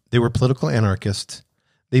 They were political anarchists.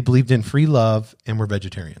 They believed in free love and were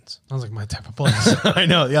vegetarians. Sounds like my type of place. I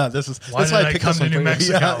know. Yeah, that's why I picked come to New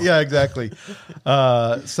Mexico. Yeah, exactly.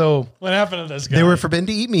 So what happened to this guy? They were forbidden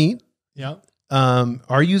to eat meat. Yeah.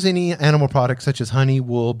 Or use any animal products such as honey,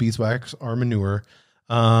 wool, beeswax, or manure.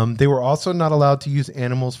 They were also not allowed to use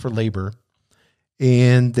animals for labor,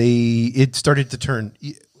 and it started to turn.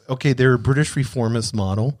 Okay, they're a British reformist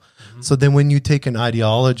model. Mm-hmm. So then when you take an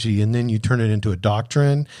ideology and then you turn it into a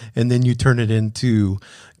doctrine and then you turn it into,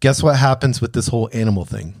 guess what happens with this whole animal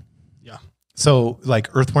thing? Yeah. So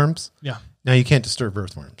like earthworms. Yeah. Now you can't disturb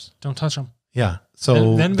earthworms. Don't touch them. Yeah.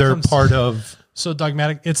 So then they're part of. So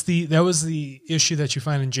dogmatic. That was the issue that you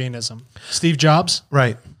find in Jainism. Steve Jobs.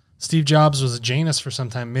 Right. Steve Jobs was a Jainist for some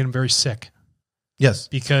time, made him very sick. Yes.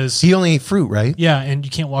 Because he only ate fruit, right? Yeah, and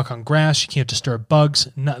you can't walk on grass, you can't disturb bugs,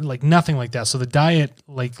 nothing like that. So the diet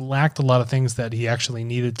lacked a lot of things that he actually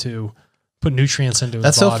needed to put nutrients into his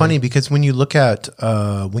That's body. so funny because when you look at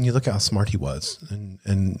how smart he was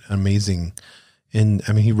and amazing, and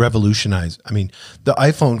I mean he revolutionized. I mean the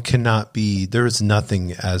iPhone cannot be. There is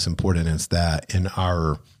nothing as important as that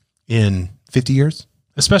in 50 years,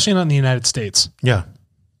 especially not in the United States. Yeah,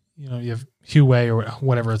 you have Huawei or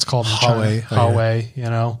whatever it's called in China. Huawei,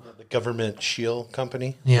 the government shield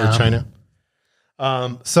company in China.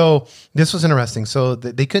 So this was interesting. So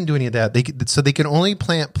they couldn't do any of that. They could only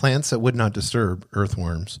plant plants that would not disturb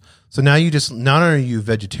earthworms. So now not only are you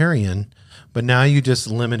vegetarian, but now you just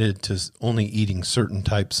limited to only eating certain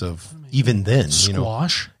types of, even then,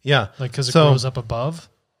 squash. Yeah. Because it grows up above.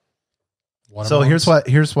 So here's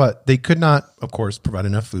what they could not, of course, provide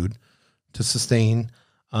enough food to sustain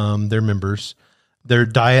their members. Their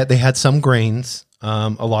diet, they had some grains, a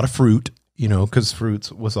lot of fruit, because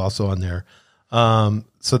fruits was also on there.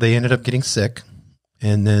 So they ended up getting sick,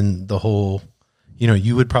 and then the whole,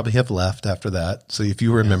 you would probably have left after that. So if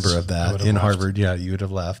you were a member of that in Harvard, you would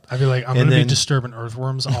have left. I'd be like, I'm going to be disturbing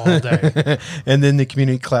earthworms all day. And then the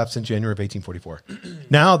community collapsed in January of 1844.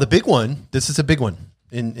 Now the big one, this is a big one.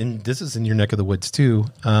 And this is in your neck of the woods too.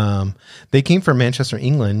 They came from Manchester,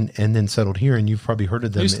 England, and then settled here. And you've probably heard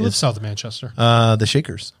of them. They used to live south of Manchester. The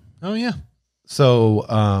Shakers. Oh yeah.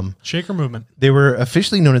 So Shaker movement. They were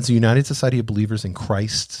officially known as the United Society of Believers in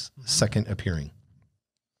Christ's Second Appearing,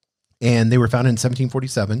 and they were founded in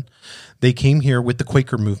 1747. They came here with the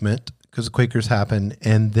Quaker movement because the Quakers happened,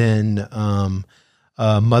 and then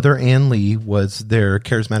Mother Ann Lee was their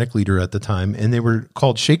charismatic leader at the time, and they were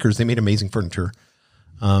called Shakers. They made amazing furniture.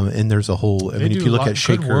 And there's a whole, if you look at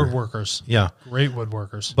Shaker. Good woodworkers. Yeah. Great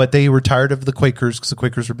woodworkers. But they were tired of the Quakers because the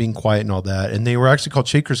Quakers were being quiet and all that. And they were actually called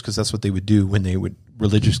Shakers because that's what they would do when they would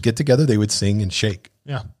religious get together. They would sing and shake.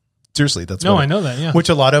 Yeah. Seriously. That's I know that. Yeah. Which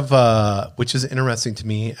which is interesting to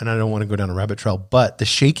me. And I don't want to go down a rabbit trail, but the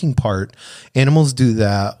shaking part, animals do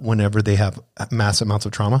that whenever they have massive amounts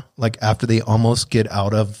of trauma. Like after they almost get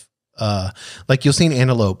out of, like you'll see an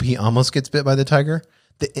antelope, he almost gets bit by the tiger.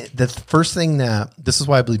 The first thing this is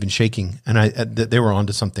why I believe in shaking, and they were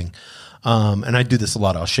onto something. And I do this a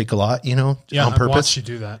lot. I'll shake a lot, on purpose. I've watched you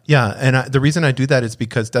do that. Yeah. And the reason I do that is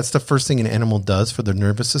because that's the first thing an animal does for their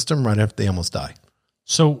nervous system right after they almost die.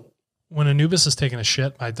 So when Anubis is taking a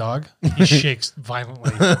shit, my dog, he shakes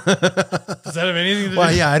violently. Does that have anything to do?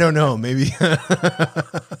 Well, yeah, I don't know. Maybe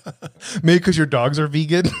because your dogs are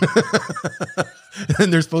vegan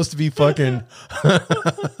and they're supposed to be fucking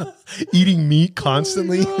eating meat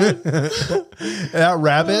constantly. That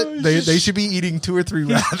rabbit, they should be eating 2 or 3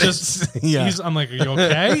 rabbits. I'm like, are you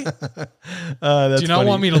okay? Do you not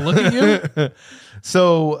want me to look at you?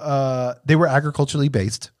 So they were agriculturally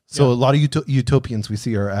based. So a lot of utopians we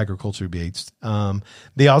see are agriculture based.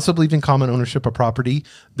 They also believed in common ownership of property.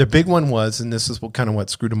 The big one was, and this is what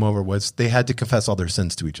screwed them over, was they had to confess all their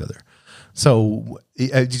sins to each other. So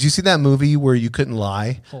did you see that movie where you couldn't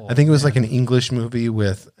lie? I think it was like an English movie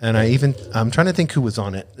with, and I'm trying to think who was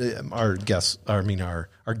on it. Our guest. Our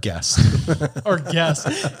guest. Our guest.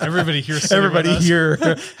 Everybody here. Everybody here.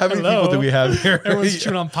 How many people do we have here? Everyone's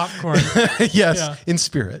chewing on popcorn. Yes, in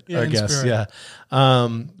spirit. Yeah, our in guest. spirit.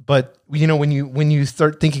 Yeah. But when you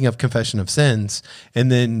start thinking of confession of sins, and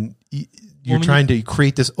then you're trying to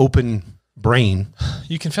create this open brain.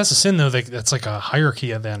 You confess a sin though, that's like a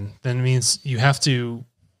hierarchy. Then it means you have to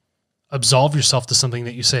absolve yourself to something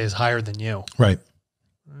that you say is higher than you. Right.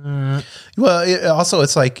 Well,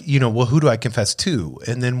 it's like, well, who do I confess to?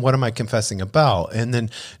 And then what am I confessing about? And then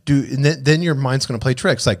then your mind's going to play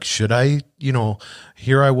tricks. Like, should I,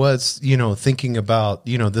 here I was, thinking about,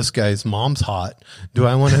 this guy's mom's hot. Do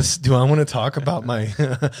I want to talk about my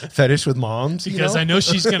fetish with moms? Because I know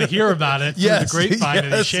she's going to hear about it through the grapevine,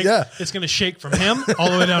 and it's going to shake from him all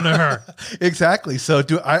the way down to her. Exactly. So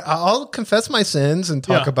I'll confess my sins and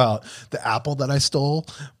talk about the apple that I stole,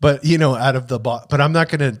 but out of the but I'm not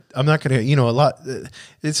going to, a lot.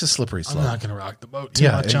 It's a slippery slope. I'm not going to rock the boat too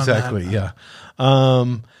much. Exactly. On that.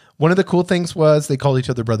 Yeah. One of the cool things was they called each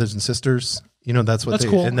other brothers and sisters. That's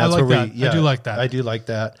cool. And that's I do like that. I do like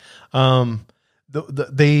that.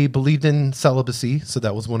 They believed in celibacy, so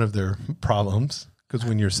that was one of their problems. Because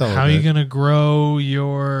when you're celibate, how are you going to grow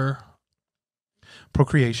your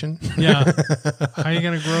procreation? Yeah. How are you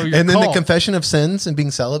going to grow your And then the confession of sins and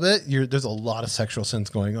being celibate, there's a lot of sexual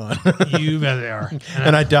sins going on. You bet they are.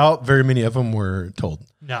 And I doubt very many of them were told.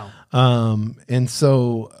 No. And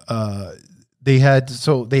so they had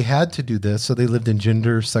to do this. So they lived in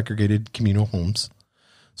gender segregated communal homes.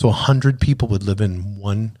 So 100 people would live in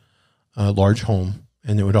one large home,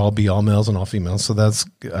 and it would all be all males and all females. So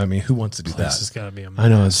who wants to do that? This has got to be a mess. I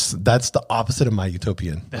know that's the opposite of my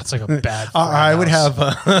utopian. That's like a bad. I would have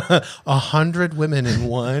 100 women in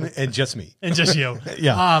one, and just me, and just you.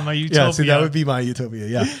 Yeah, my utopia. Yeah, so that would be my utopia.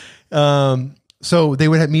 Yeah. So they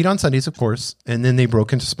would meet on Sundays, of course, and then they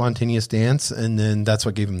broke into spontaneous dance, and then that's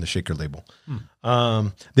what gave them the shaker label.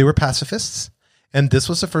 They were pacifists, and this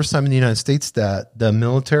was the first time in the United States that the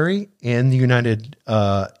military and the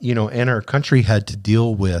and our country had to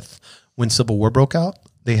deal with, when Civil War broke out,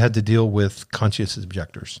 they had to deal with conscientious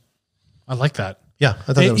objectors. I like that. Yeah, I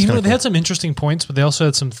thought that was they had some interesting points, but they also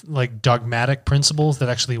had some like dogmatic principles that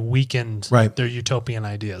actually weakened their utopian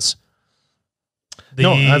ideas.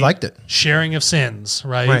 I liked it. Sharing of sins,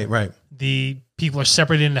 right? Right. The people are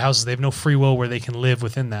separated into houses. They have no free will where they can live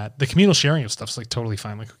within that. The communal sharing of stuff's like totally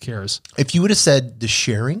fine. Like, who cares? If you would have said the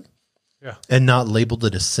sharing and not labeled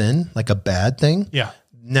it a sin, like a bad thing. Yeah.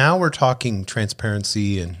 Now we're talking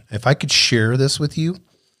transparency. And if I could share this with you,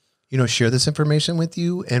 share this information with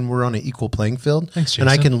you, and we're on an equal playing field. Thanks, Jason. And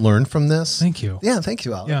I can learn from this. Thank you. Yeah. Thank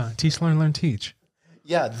you, Al. Yeah. Teach, learn, teach.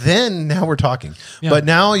 Yeah, then now we're talking. Yeah. But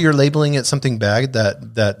now you're labeling it something bad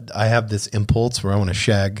that I have this impulse where I want to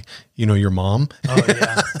shag, your mom. Oh,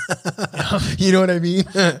 yeah. You know what I mean?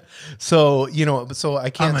 So, so I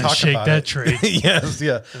can't talk shake about that it. tree. Yes,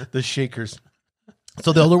 yeah, the shakers.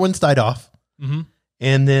 So the older ones died off. Mm-hmm.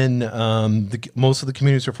 And then most of the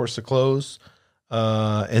communities were forced to close.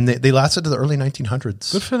 And they lasted to the early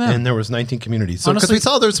 1900s. Good for them. And there was 19 communities. So because we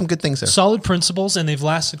saw there's some good things there. Solid principles, and they've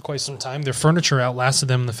lasted quite some time. Their furniture outlasted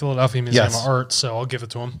them in the Philadelphia Museum of Art, so I'll give it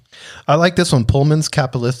to them. I like this one, Pullman's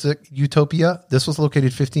Capitalistic Utopia. This was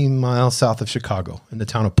located 15 miles south of Chicago in the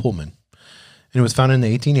town of Pullman. And it was founded in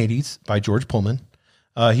the 1880s by George Pullman.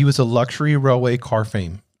 He was a luxury railway car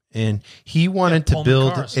fame. And he wanted to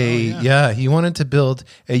build he wanted to build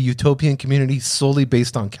a utopian community solely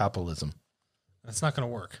based on capitalism. That's not going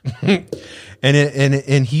to work.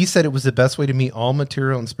 and he said it was the best way to meet all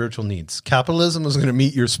material and spiritual needs. Capitalism was going to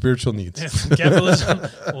meet your spiritual needs. Capitalism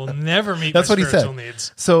will never meet your spiritual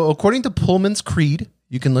needs. So according to Pullman's Creed,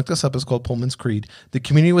 you can look this up, it's called Pullman's Creed. The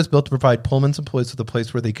community was built to provide Pullman's employees with a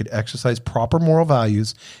place where they could exercise proper moral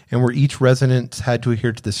values and where each resident had to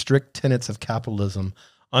adhere to the strict tenets of capitalism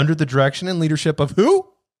under the direction and leadership of who?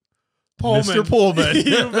 Pullman. Mr. Pullman.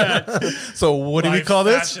 You bet. So what do we call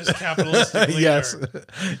this? Capitalistic leader.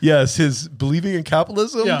 Yes, his believing in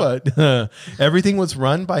capitalism, but everything was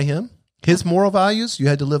run by him. His moral values, you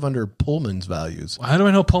had to live under Pullman's values. How do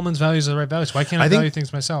I know Pullman's values are the right values? Why can't I value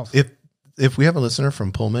things myself? If we have a listener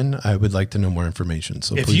from Pullman, I would like to know more information.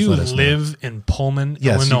 So if please you let us live in Pullman,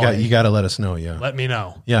 Illinois, you got to let us know. Yeah, let me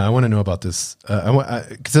know. Yeah, I want to know about this.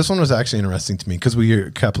 Because this one was actually interesting to me because we are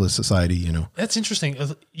a capitalist society. That's interesting.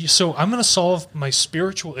 So I'm going to solve my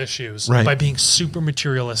spiritual issues by being super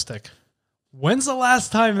materialistic. When's the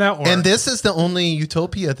last time that worked? And this is the only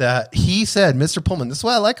utopia that he said, Mr. Pullman. This is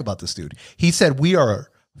what I like about this dude. He said we are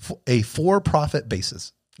a for-profit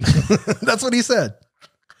basis. That's what he said.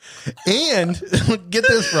 And get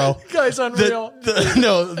this, bro. Guy's unreal. Look at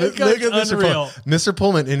Mr. Pullman. Mr.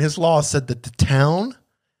 Pullman in his law said that the town,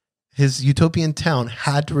 his utopian town,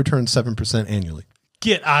 had to return 7% annually.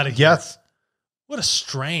 Get out of here. Yes. What a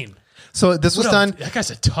strain. So this was done. That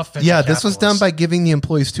guy's a tough venture capitalist. This was done by giving the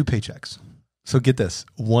employees 2 paychecks. So get this.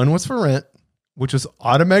 One was for rent, which was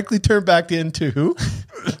automatically turned back into who?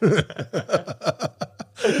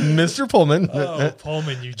 Mr. Pullman. Oh,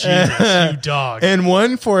 Pullman, you genius, you dog. And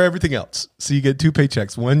one for everything else. So you get 2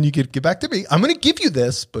 paychecks. One you get back to me. I'm going to give you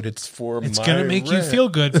this, but it's for it's going to make you feel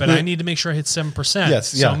good, but I need to make sure I hit 7%. Yes,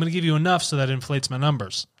 so I'm going to give you enough so that inflates my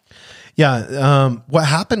numbers. Yeah. What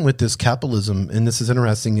happened with this capitalism, and this is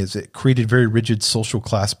interesting, is it created very rigid social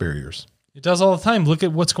class barriers. It does all the time. Look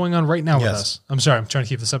at what's going on right now with us. I'm sorry. I'm trying to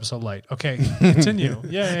keep this episode light. Okay. Continue.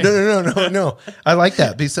 Yeah. No. I like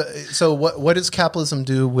that. So what does capitalism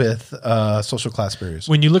do with social class barriers?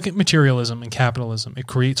 When you look at materialism and capitalism, it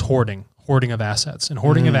creates hoarding of assets. And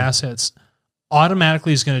hoarding of assets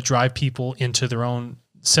automatically is going to drive people into their own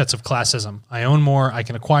sets of classism. I own more. I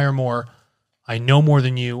can acquire more. I know more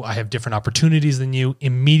than you. I have different opportunities than you.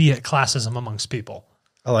 Immediate classism amongst people.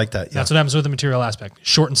 I like that. Yeah. That's what happens with the material aspect.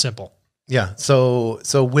 Short and simple. Yeah. So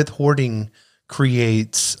with hoarding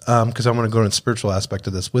creates, because I want to go to the spiritual aspect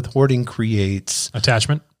of this. With hoarding creates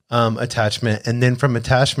attachment, and then from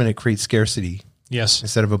attachment it creates scarcity. Yes,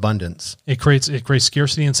 instead of abundance. It creates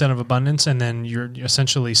scarcity instead of abundance, and then you're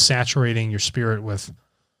essentially saturating your spirit with,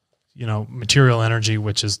 material energy,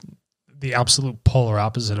 which is the absolute polar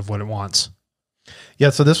opposite of what it wants.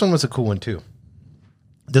 Yeah. So this one was a cool one too.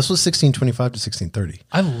 This was 1625 to 1630.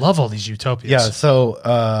 I love all these utopias.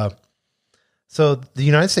 Yeah. So the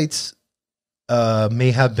United States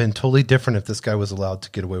may have been totally different if this guy was allowed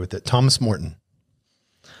to get away with it. Thomas Morton.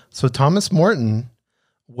 So Thomas Morton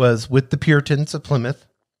was with the Puritans of Plymouth,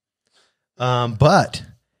 but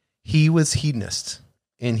he was hedonist,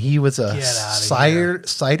 and he was a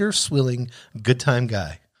cider swilling good time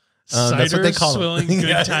guy. That's what they call him.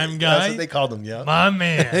 Good time guy. That's what they called him. Yeah, my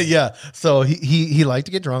man. Yeah. So he liked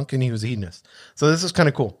to get drunk, and he was a hedonist. So this is kind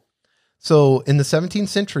of cool. So in the 17th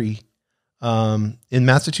century, in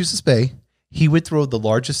Massachusetts Bay, he would throw the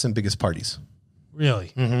largest and biggest parties.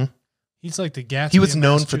 Really? Mm-hmm. He's like the Gatsby. He was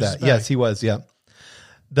known for that. Bay. Yes, he was. Yeah.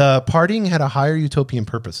 The partying had a higher utopian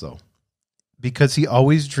purpose, though, because he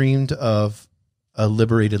always dreamed of a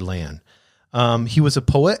liberated land. He was a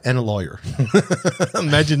poet and a lawyer.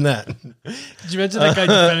 Imagine that. Did you imagine that guy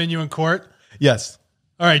defending you in court? Yes.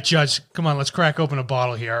 All right, Judge, come on, let's crack open a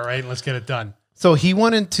bottle here, all right? And let's get it done. So he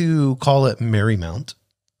wanted to call it Marymount.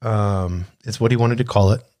 It's what he wanted to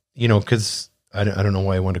call it, because I don't know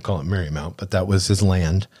why he wanted to call it Marymount, but that was his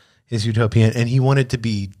land, his utopian. And he wanted to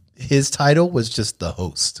be, his title was just the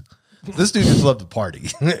host. This dude just loved to party.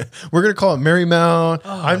 We're going to call it Marymount.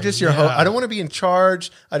 I'm just your host. I don't want to be in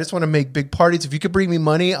charge. I just want to make big parties. If you could bring me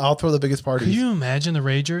money, I'll throw the biggest parties. Could you imagine the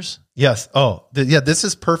Ragers? Yes. Oh, this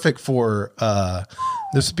is perfect for,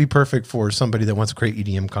 this would be perfect for somebody that wants to create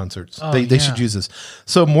EDM concerts. They should use this.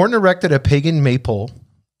 So Morton erected a pagan maypole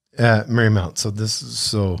at Marymount.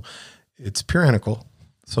 So it's puritanical.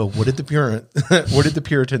 So what did the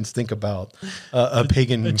Puritans think about a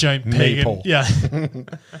giant maypole? Yeah.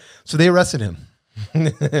 So they arrested him.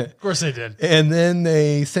 Of course they did. And then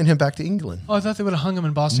they sent him back to England. Oh, I thought they would have hung him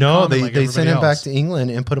in Boston. No, they sent him back to England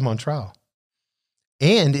and put him on trial.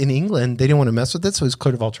 And in England, they didn't want to mess with it, so he was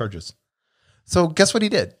cleared of all charges. So guess what he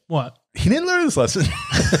did? What? He didn't learn his lesson.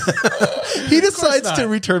 He decides to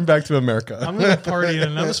return back to America. I'm going to party in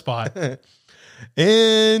another spot.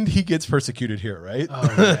 And he gets persecuted here, right?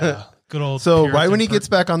 Oh, yeah. Good old. So right when he gets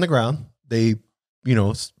back on the ground, they,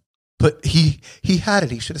 but he had it.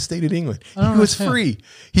 He should have stayed in England. He was free.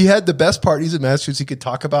 He had the best parties in Massachusetts. He could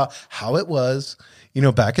talk about how it was,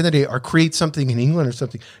 back in the day, or create something in England or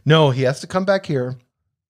something. No, he has to come back here.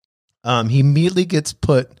 He immediately gets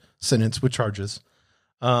sentenced with charges.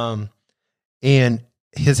 And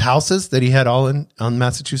his houses that he had all on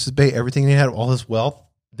Massachusetts Bay, everything he had, all his wealth,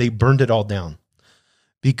 they burned it all down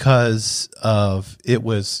because it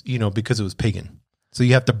was pagan. So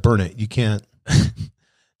you have to burn it. You can't.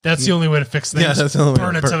 That's the only way to fix things. Yeah, that's the only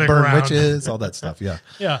burn way. It to the burn ground. Witches, all that stuff. Yeah.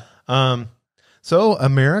 Yeah. So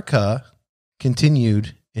America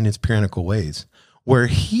continued in its puritanical ways, where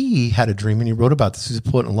he had a dream, and he wrote about this. He's a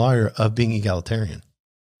poet and lawyer, of being egalitarian.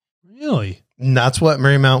 Really? And that's what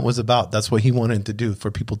Marymount was about. That's what he wanted to do, for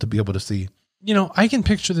people to be able to see. I can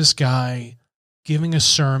picture this guy giving a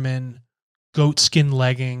sermon, goat skin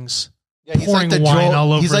leggings, pouring wine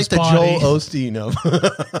all over his body. He's like the Joel Osteen of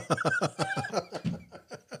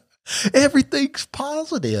everything's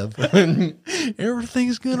positive.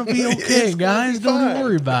 Everything's going to be okay, guys. Don't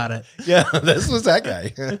worry about it. Yeah, this was that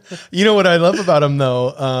guy. You know what I love about him,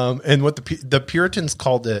 though, and what the Puritans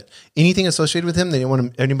called it, anything associated with him, they didn't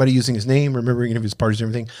want anybody using his name, remembering any of his parties and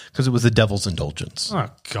everything, because it was the devil's indulgence. Oh,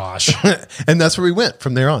 gosh. And that's where we went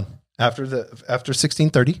from there on. After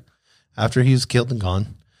 1630, after he was killed and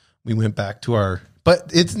gone, we went back to our.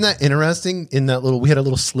 But isn't that interesting? We had a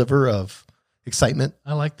little sliver of excitement.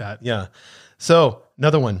 I like that. Yeah. So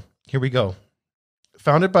Another one. Here we go.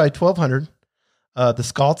 Founded by 1200, the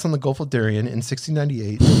Scots on the Gulf of Darien in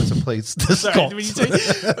 1698. There was a place. Sorry, when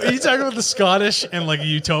you talk about the Scottish and like a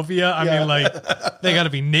Utopia, I mean, like they got to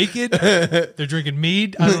be naked. They're drinking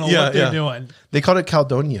mead. I don't know what they're doing. They called it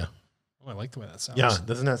Caledonia. Oh, I like the way that sounds. Yeah,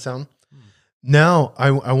 doesn't that sound? Now,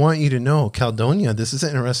 I want you to know, Caledonia, this is an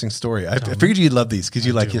interesting story. I figured you'd love these because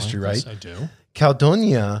you like history, right? Yes, I do.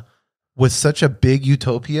 Caledonia was such a big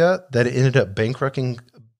utopia that it ended up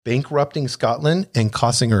bankrupting Scotland and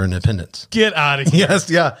costing her independence. Get out of here. Yes,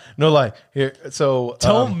 yeah. No lie. Here, so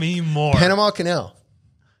tell me more. Panama Canal.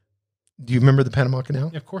 Do you remember the Panama Canal?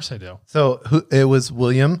 Yeah, of course I do. So it was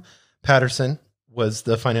William Patterson was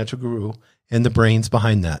the financial guru and the brains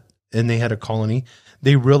behind that. And they had a colony.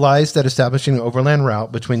 They realized that establishing an overland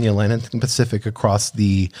route between the Atlantic and Pacific across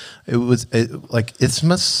like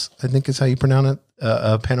isthmus, I think is how you pronounce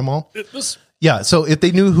it, Panama. Isthmus. Yeah. So if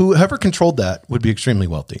they knew whoever controlled that would be extremely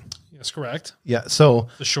wealthy. That's correct. Yeah. So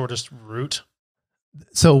the shortest route.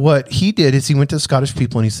 So what he did is he went to the Scottish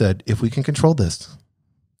people and he said, if we can control this,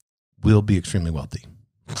 we'll be extremely wealthy.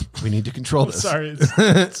 We need to control this. Sorry.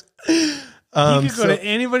 He could go to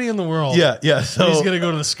anybody in the world. Yeah, yeah. So he's going to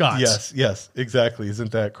go to the Scots. Yes, exactly.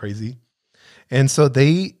 Isn't that crazy? And so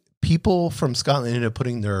people from Scotland ended up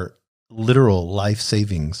putting their literal life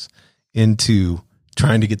savings into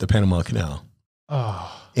trying to get the Panama Canal.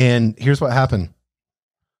 Oh. And here's what happened.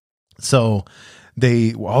 So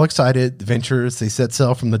they were all excited, adventurers. They set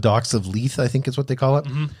sail from the docks of Leith, I think is what they call it.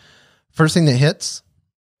 Mm-hmm. First thing that hits,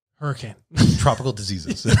 hurricane, tropical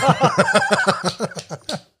diseases.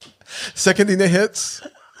 Second thing that hits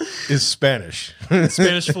is Spanish.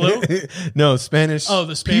 Spanish flu? No, Spanish. Oh,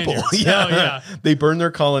 the Spaniards. People. Yeah. Oh, yeah. They burn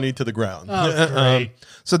their colony to the ground. Oh, great.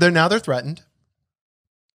 So they're threatened.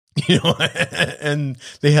 And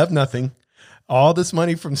they have nothing. All this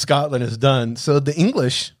money from Scotland is done. So the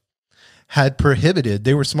English had prohibited,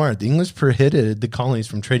 they were smart. The English prohibited the colonies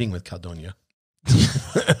from trading with Caledonia.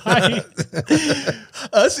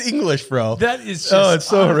 Us English, bro. That is just it's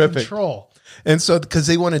so horrific. Control. And so, because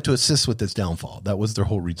they wanted to assist with this downfall, that was their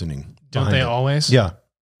whole reasoning. Don't they always? Yeah.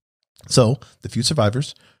 So the few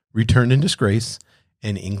survivors returned in disgrace,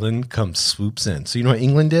 and England swoops in. So you know what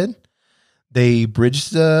England did? They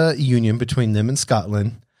bridged the union between them and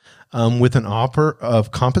Scotland with an offer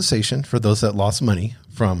of compensation for those that lost money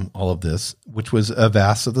from all of this, which was a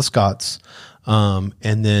vast of the Scots. And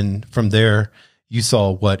then from there, you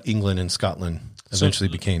saw what England and Scotland eventually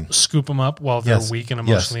became. Scoop them up while they're weak and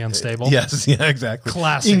emotionally unstable. Yes, yeah, exactly.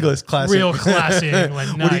 Classic. English, classic. Real classy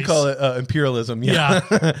England. Nice. What do you call it? Imperialism. Yeah.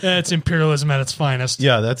 It's imperialism at its finest.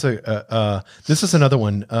 Yeah, that's this is another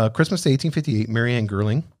one. Christmas Day, 1858, Mary Ann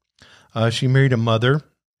Girling. She married a mother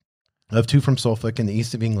of two from Suffolk in the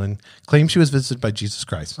east of England, claimed she was visited by Jesus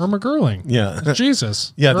Christ. Irma Girling. Yeah. It's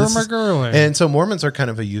Jesus. Yeah. Irma Girling. And so Mormons are kind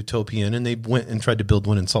of a utopian, and they went and tried to build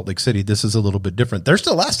one in Salt Lake City. This is a little bit different. They're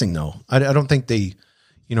still lasting, though. I don't think they,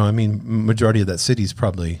 majority of that city is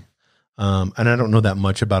probably, and I don't know that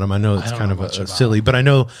much about them. I know it's kind of a silly, but I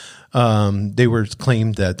know they were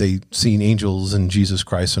claimed that they seen angels and Jesus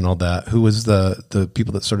Christ and all that. Who was the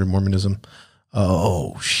people that started Mormonism?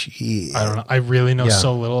 Oh, shit. I don't know. I really know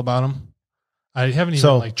so little about them. I haven't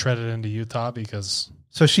even treaded into Utah because.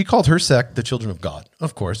 So she called her sect the Children of God.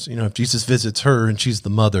 Of course, if Jesus visits her and she's the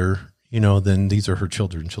mother, then these are her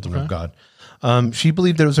children of God. She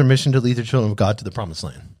believed that it was her mission to lead the children of God to the promised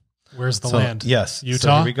land. Where's the land? Yes. Utah.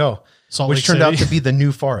 So here we go. Salt Lake which turned City? out to be the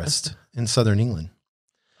New Forest in southern England.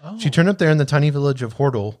 Oh. She turned up there in the tiny village of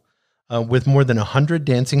Hordle with more than 100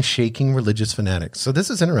 dancing, shaking religious fanatics. So this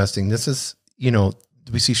is interesting. This is,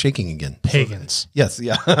 we see shaking again. Pagans. So, yes,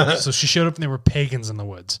 yeah. So she showed up and there were pagans in the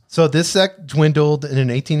woods. So this sect dwindled, and in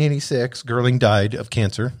 1886, Girling died of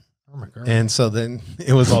cancer. Oh my God. And so then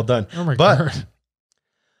it was all done. Oh my God.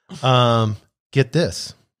 Get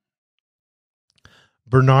this.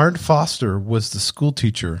 Bernard Foster was the school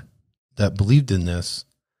teacher that believed in this,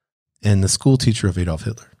 and the school teacher of Adolf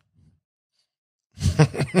Hitler.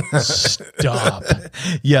 Stop.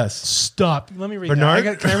 Yes. Stop. Let me read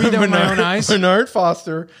that. Can I read that with my own eyes? Bernard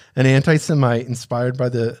Foster, an anti-Semite inspired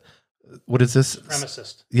by what is this?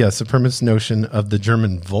 Supremacist. Yeah, supremacist notion of the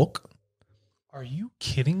German Volk. Are you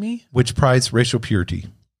kidding me? Which prized racial purity.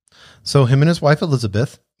 So him and his wife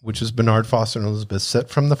Elizabeth, which is Bernard Foster and Elizabeth,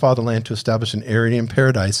 set from the fatherland to establish an Aryan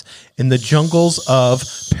paradise in the jungles of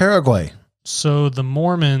Paraguay. So the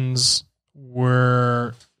Mormons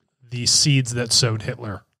were the seeds that sowed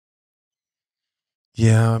Hitler.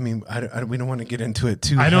 Yeah, I mean, we don't want to get into it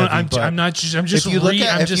too. I'm just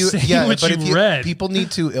saying what you read. People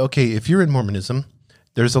need to. Okay, if you're in Mormonism,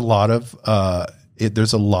 there's a lot of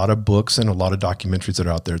There's a lot of books and a lot of documentaries that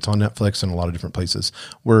are out there. It's on Netflix and a lot of different places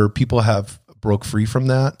where people have broke free from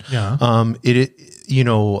that. Yeah. When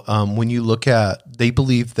you look at, they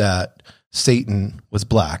believe that Satan was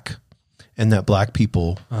black and that black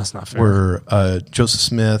people that's not fair. were Joseph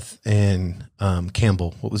Smith and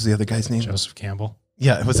Campbell. What was the other guy's name? Joseph Campbell.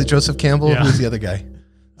 Yeah. Was it Joseph Campbell? Yeah. Who was the other guy?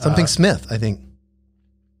 Something Smith, I think.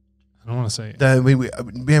 I don't want to say. We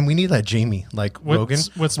need that Jamie, like Rogan.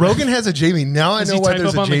 What's Rogan has a Jamie. Now I know why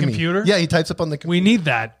there's a Jamie. The computer? Yeah, he types up on the computer. We need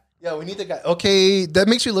that. Yeah, we need the guy. Okay, that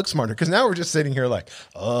makes you look smarter because now we're just sitting here like,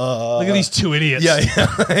 look at these two idiots. Yeah,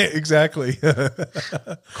 exactly.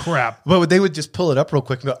 Crap. But they would just pull it up real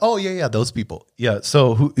quick and go, oh, yeah, those people. Yeah,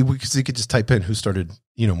 so because you could just type in who started,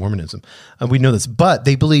 Mormonism. We know this. But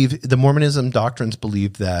they believe, the Mormonism doctrines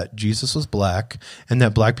believe that Jesus was black and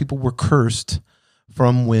that black people were cursed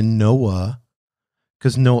from when Noah,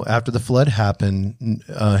 because after the flood happened,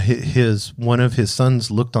 one of his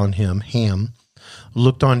sons looked on him, Ham,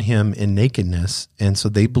 looked on him in nakedness, and so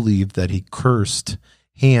they believed that he cursed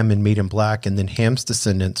Ham and made him black, and then Ham's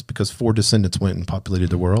descendants, because 4 descendants went and populated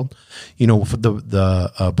the world, for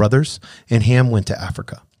the brothers, and Ham went to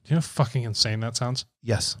Africa. Do you know how fucking insane that sounds?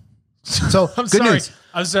 Yes. So I'm good sorry. news.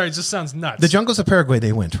 I'm sorry. It just sounds nuts. The jungles of Paraguay,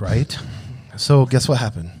 they went, right? So guess what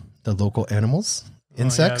happened? The local animals,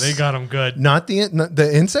 insects. They got them good. Not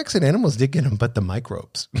the insects and animals did get them, but the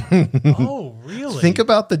microbes. Oh, really? Think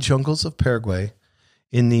about the jungles of Paraguay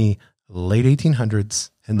in the late 1800s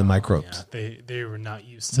and the microbes. Yeah, they were not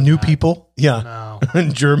used to new that. people. Yeah. No.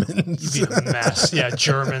 Germans. You'd be a mess. Yeah,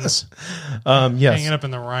 Germans. Yes. Hanging up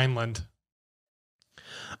in the Rhineland.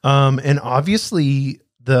 And obviously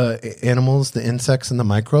the animals, the insects and the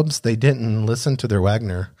microbes, they didn't listen to their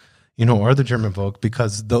Wagner, or the German folk,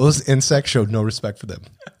 because those insects showed no respect for them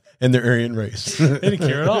and their Aryan race. They didn't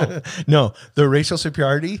care at all. No, the racial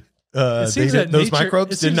superiority. Those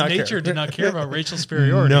microbes did not care. Nature did not care about racial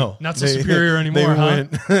superiority. No, not so superior anymore, huh?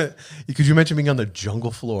 Could you imagine being on the jungle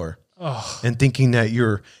floor and thinking that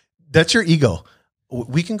that's your ego?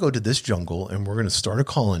 We can go to this jungle and we're going to start a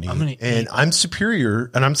colony, I'm superior,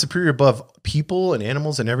 and I'm superior above people and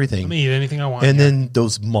animals and everything. I'm going to eat anything I want. And then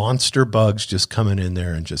those monster bugs just coming in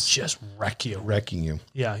there and just wrecking you.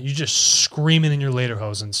 Yeah, you just screaming in your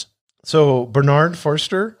lederhosens. So Bernard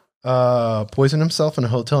Forster poisoned himself in a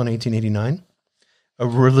hotel in 1889.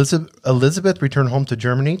 Elizabeth returned home to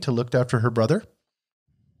Germany to look after her brother.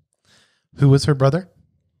 Who was her brother?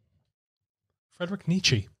 Friedrich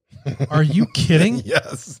Nietzsche. Are you kidding?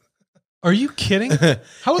 Yes. Are you kidding?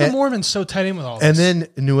 How are the Mormons so tied in with all this? And then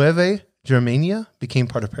Nueva Germania became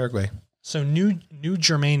part of Paraguay. So New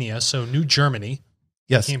Germania, so New Germany.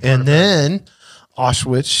 Yes. And then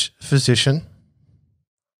Auschwitz physician.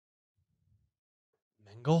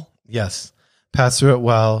 Mengele? Yes. Passed through it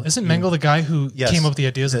while... Isn't Mengele the guy who came up with the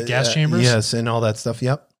ideas of gas chambers? Yes, and all that stuff.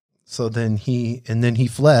 Yep. So then he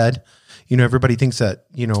fled. Everybody thinks that,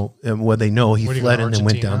 what they know, he fled and then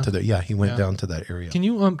went down to he went down to that area. Can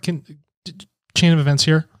you, chain of events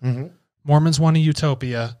here? Mm-hmm. Mormons want a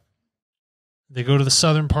utopia. They go to the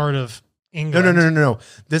southern part of England. No.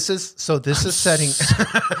 This is setting.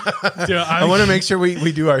 Dude, I want to make sure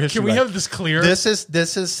we do our history. Can we have this clear? This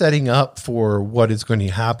is setting up for what is going to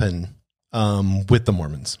happen with the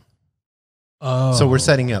Mormons. Oh. So we're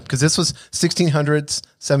setting up because this was 1600s,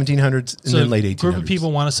 1700s, and then late 1800s. Group of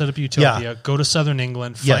people want to set up Utopia. Go to southern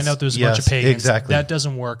England. Find out there's a bunch of pagans. Exactly. That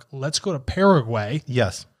doesn't work. Let's go to Paraguay.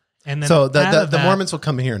 Yes. And then the Mormons will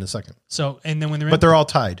come in here in a second. So and then when they're all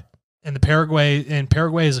tied. And Paraguay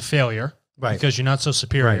is a failure, right? Because you're not so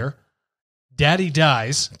superior. Right. Daddy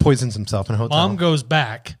dies, poisons himself in a hotel. Mom goes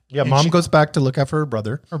back. Yeah, Mom goes back to look after her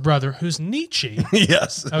brother. Her brother, who's Nietzsche.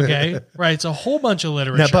 Yes. Okay. Right. It's a whole bunch of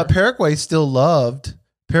literature. Now, but Paraguay still loved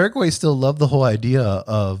the whole idea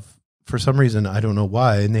of, for some reason, I don't know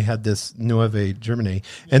why, and they had this Nueva Germany,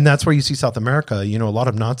 and that's where you see South America. A lot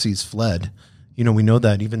of Nazis fled. We know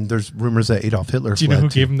that. Even there's rumors that Adolf Hitler fled. Do you know who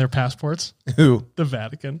gave them their passports? Who? The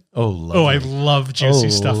Vatican. Oh, lovely. Oh, I love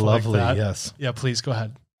juicy stuff lovely, like that. Yes. Yeah, please go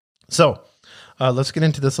ahead. So, let's get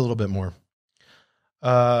into this a little bit more.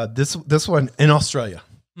 This one in Australia,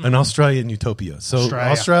 an Australian utopia. So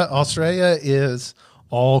Australia is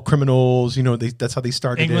all criminals. That's how they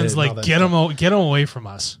started. England's like get them away from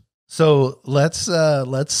us. So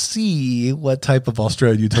let's see what type of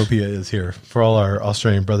Australian utopia is here for all our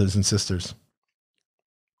Australian brothers and sisters.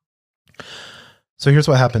 So here's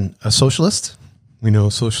what happened. A socialist, we know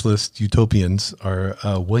socialist utopians are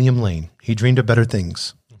William Lane. He dreamed of better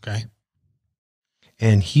things. Okay.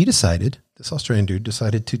 And this Australian dude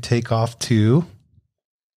decided to take off to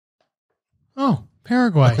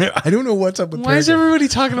Paraguay. I don't know what's up with Why Paraguay. is everybody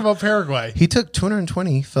talking about Paraguay? He took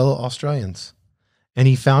 220 fellow Australians and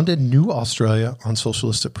he founded New Australia on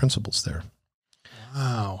socialistic principles there.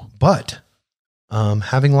 Wow. But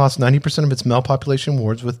having lost 90% of its male population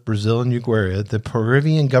wars with Brazil and Uruguay, the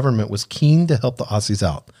Peruvian government was keen to help the Aussies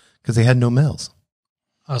out because they had no males.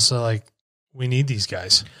 So, like, we need these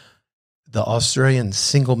guys. The Australian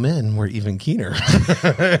single men were even keener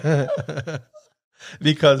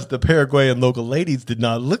because the Paraguayan local ladies did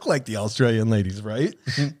not look like the Australian ladies, right?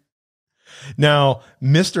 Now,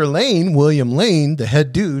 Mr. Lane, William Lane, the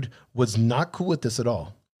head dude, was not cool with this at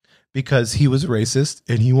all because he was racist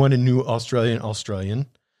and he wanted New Australian.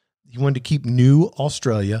 He wanted to keep New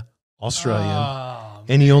Australian,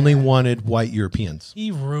 and he only wanted white Europeans.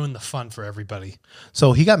 He ruined the fun for everybody.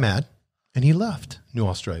 So he got mad and he left New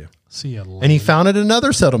Australia. See ya later. And he founded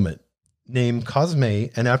another settlement named Cosme,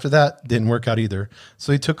 and after that, didn't work out either.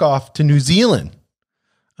 So he took off to New Zealand,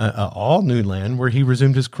 all new land, where he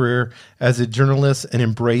resumed his career as a journalist and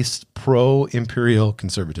embraced pro-imperial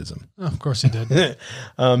conservatism. Oh, of course he did.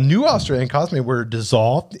 New Australia and Cosme were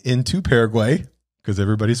dissolved into Paraguay because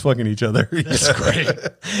everybody's fucking each other. That's great.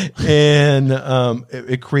 And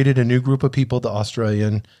it created a new group of people, the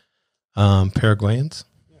Australian Paraguayans.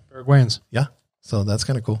 Paraguayans. Yeah. So that's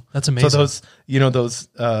kind of cool. That's amazing. So those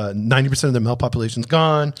 90% of the male population's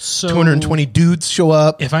gone. So 220 dudes show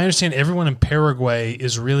up. If I understand, everyone in Paraguay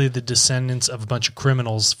is really the descendants of a bunch of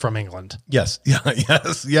criminals from England. Yes. Yeah.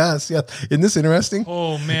 Yes. Isn't this interesting?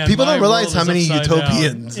 Oh man, People don't realize how many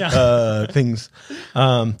utopian things.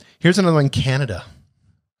 Here's another one. Canada.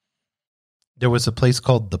 There was a place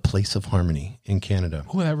called the Place of Harmony in Canada.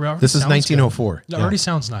 Oh, that this is 1904. That already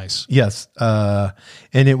sounds nice. Yes. And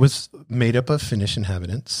it was made up of Finnish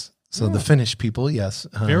inhabitants. So the Finnish people, yes.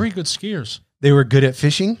 Very good skiers. They were good at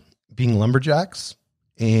fishing, being lumberjacks.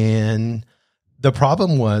 And the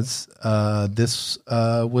problem was this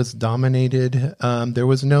was dominated. There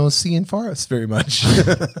was no sea and forest very much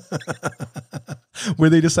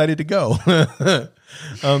where they decided to go.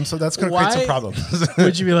 So that's going to create some problems.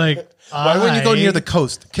 Would you be like, why wouldn't you go near the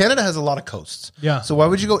coast? Canada has a lot a coast. Yeah. So why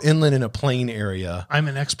would you go inland in a plain area? I'm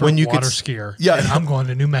an expert water skier. Yeah. And I'm going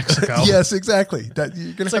to New Mexico. Yes, exactly. You're gonna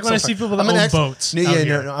it's like when I see people that own boats.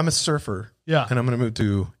 No, I'm a surfer. Yeah. And I'm going to move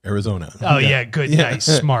to Arizona. Oh, yeah. Good. Yeah. Nice.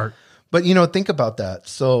 Smart. But, think about that.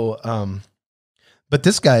 So, but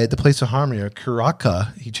this guy at the Place of Harmony,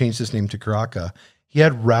 Karaka, he changed his name to Karaka. He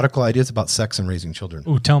had radical ideas about sex and raising children.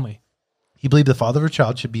 Ooh, tell me. He believed the father of a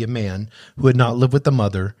child should be a man who had not lived with the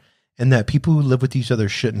mother, and that people who live with each other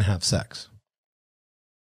shouldn't have sex.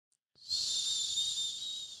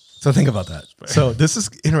 So think about that. So this is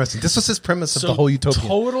interesting. This was his premise of the whole Utopia.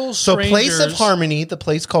 Total so Place of Harmony, the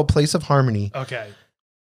place called Place of Harmony. Okay.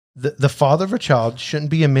 The father of a child shouldn't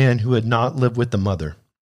be a man who had not lived with the mother,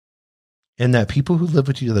 and that people who live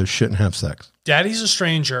with each other shouldn't have sex. Daddy's a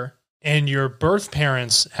stranger, and your birth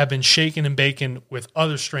parents have been shaken and baken with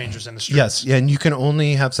other strangers in the streets. Yes, yeah, and you can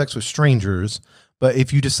only have sex with strangers, but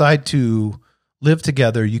if you decide to live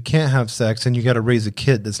together, you can't have sex, and you got to raise a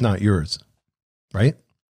kid that's not yours, right?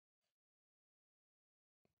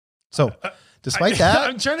 So, despite that,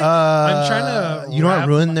 I'm trying to. You know what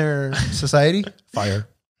ruined their society? Fire.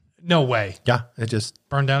 No way. Yeah, it just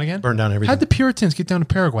burned down again. Burned down everything. How'd the Puritans get down to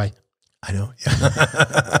Paraguay? I know. Yeah.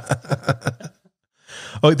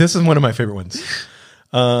 Oh, this is one of my favorite ones.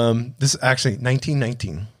 This is actually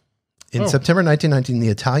 1919. In September 1919, the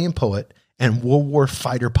Italian poet and World War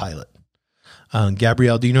fighter pilot,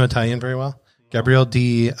 Gabriele, do you know Italian very well? Gabriele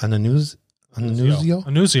di Annunzio?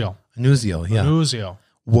 Annunzio, yeah. Annunzio.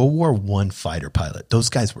 World War I fighter pilot. Those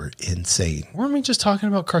guys were insane. Weren't we just talking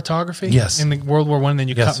about cartography? Yes. In the World War I, and then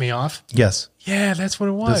you cut me off? Yes. Yeah, that's what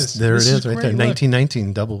it was. There it is right there.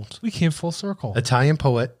 1919 doubled. We came full circle. Italian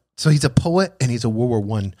poet. So he's a poet and he's a World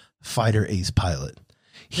War I fighter ace pilot.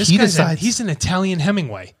 He's an Italian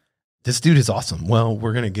Hemingway. This dude is awesome. Well,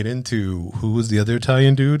 we're going to get into who was the other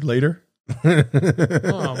Italian dude later.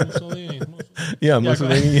 Mussolini. Yeah,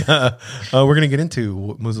 Mussolini. Yeah. We're going to get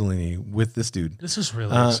into Mussolini with this dude. This is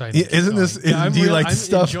really exciting. Isn't this? Yeah, do you like I'm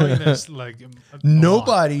stuff? Enjoying this, like,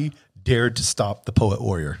 nobody dared to stop the poet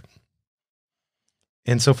warrior.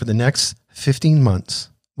 And so for the next 15 months,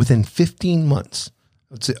 within 15 months,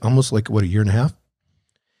 let's say almost like a year and a half,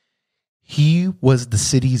 he was the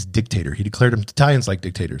city's dictator. He declared them Italians like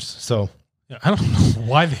dictators. So I don't know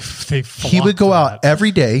why they he would go out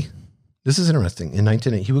every day. This is interesting. In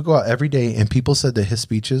 1980, he would go out every day, and people said that his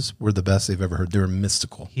speeches were the best they've ever heard. They were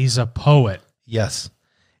mystical. He's a poet. Yes.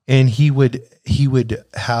 And he would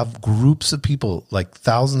have groups of people, like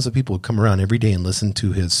thousands of people would come around every day and listen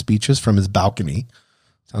to his speeches from his balcony.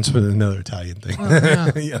 Sounds like another Italian thing.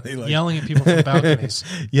 Yeah, they like yelling at people from balconies.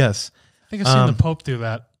 Yes. I think I've seen the Pope do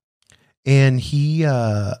that. And he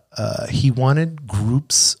wanted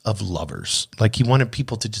groups of lovers. Like he wanted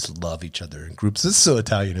people to just love each other in groups. This is so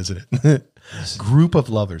Italian, isn't it? Group of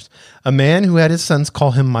lovers. A man who had his sons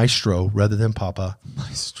call him Maestro rather than Papa.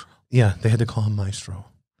 Maestro. Yeah, they had to call him Maestro.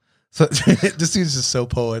 So this dude's just so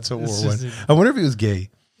poet, so whirlwind. I wonder if he was gay.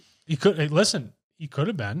 He could listen. He could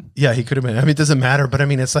have been. Yeah, he could have been. I mean, it doesn't matter. But I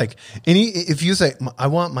mean, it's like if you say, "I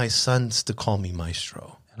want my sons to call me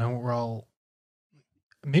Maestro," and we're all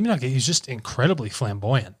maybe not gay. He's just incredibly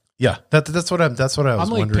flamboyant. Yeah, that's what I was like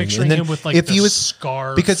wondering. Picturing him with like the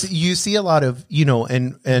scarf, because you see a lot of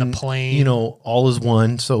and the plane, all is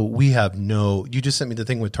one. So we have you just sent me the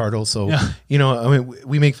thing with Tartle. So I mean,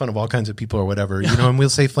 we make fun of all kinds of people or whatever, and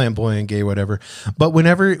we'll say flamboyant, gay, whatever. But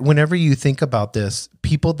whenever you think about this,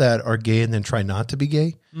 people that are gay and then try not to be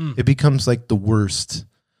gay, it becomes like the worst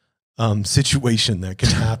situation that can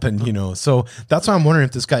happen, So that's why I'm wondering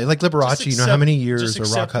if this guy, like Liberace, how many years, or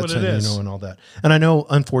Rock Hudson, and all that. And I know,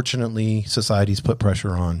 unfortunately, society's put pressure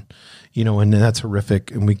on, and that's horrific,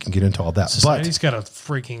 and we can get into all that. Society's got to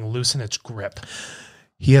freaking loosen its grip.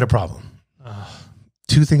 He had a problem.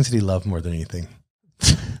 Two things that he loved more than anything.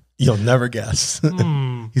 You'll never guess.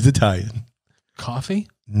 He's Italian. Coffee?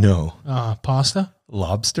 No. Pasta?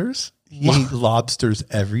 Lobsters? He ate lobsters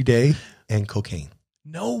every day, and cocaine.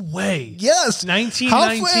 No way. Yes. 1919.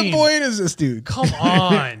 How flamboyant is this dude? Come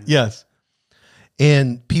on. Yes.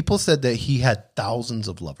 And people said that he had thousands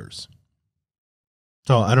of lovers.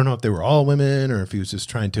 So I don't know if they were all women or if he was just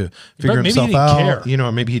trying to figure himself out. Care.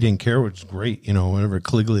 Or maybe he didn't care, which is great. Whatever,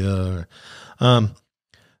 Caligula.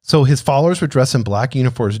 So his followers were dressed in black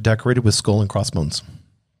uniforms decorated with skull and crossbones.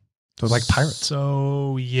 So like pirates.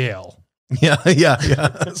 So Yale. Yeah.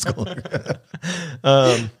 Skull.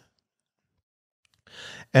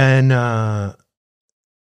 And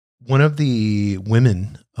one of the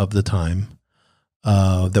women of the time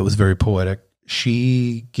that was very poetic,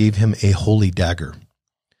 she gave him a holy dagger.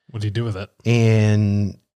 What did he do with it?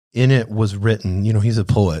 And in it was written, he's a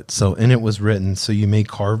poet. So in it was written, so you may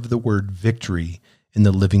carve the word victory in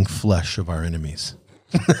the living flesh of our enemies.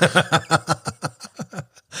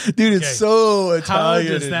 Dude, it's so Italian.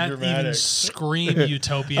 How does that dramatic. Even scream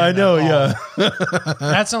Utopia? I know, yeah.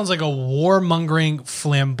 That sounds like a warmongering,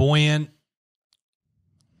 flamboyant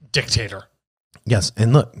dictator. Yes,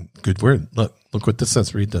 and look, good word. Look what this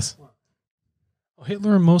says. Read this.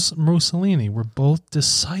 Hitler and Mussolini were both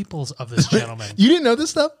disciples of this gentleman. You didn't know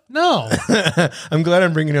this stuff? No. I'm glad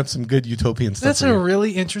I'm bringing up some good utopian stuff. That's a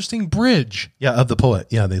really interesting bridge. Yeah, of the poet.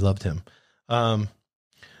 Yeah, they loved him.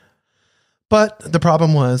 But the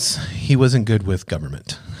problem was he wasn't good with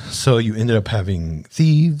government. So you ended up having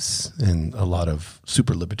thieves and a lot of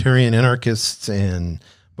super libertarian anarchists. And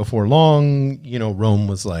before long, Rome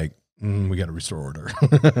was like, we got to restore order.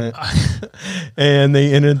 And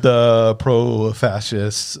they ended the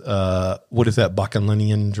pro-fascist, what is that,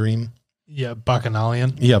 Bacchanalian dream? Yeah,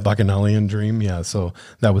 Bacchanalian. Yeah, Bacchanalian dream. Yeah, so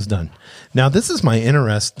that was done. Now, this is my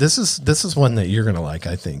interest. This is one that you're going to like,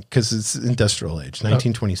 I think, because it's industrial age,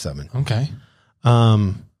 1927. Okay.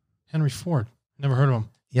 Henry Ford. Never heard of him.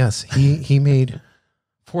 Yes, he made...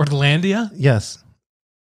 Fordlandia? Yes.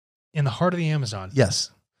 In the heart of the Amazon?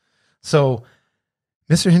 Yes. So,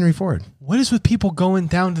 Mr. Henry Ford. What is with people going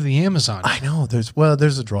down to the Amazon? I know.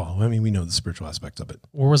 There's a draw. I mean, we know the spiritual aspects of it.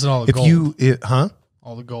 Or was it all the gold?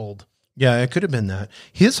 All the gold. Yeah, it could have been that.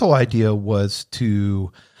 His whole idea was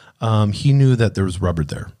to, he knew that there was rubber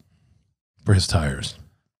there for his tires.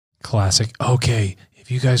 Classic. Okay,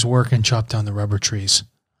 if you guys work and chop down the rubber trees.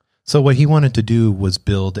 So what he wanted to do was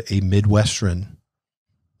build a Midwestern.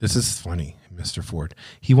 This is funny, Mr. Ford.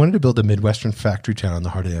 He wanted to build a Midwestern factory town in the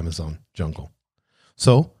heart of the Amazon jungle.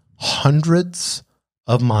 So hundreds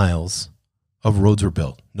of miles of roads were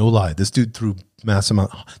built. No lie. This dude threw massive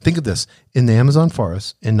amount. Think of this. In the Amazon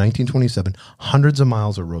forest in 1927, hundreds of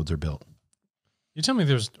miles of roads are built. You tell me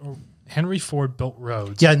there's Henry Ford built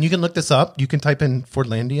roads. Yeah, and you can look this up. You can type in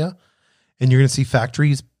Fordlandia, and you're going to see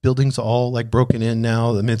factories, buildings all like broken in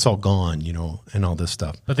now. I mean, it's all gone, and all this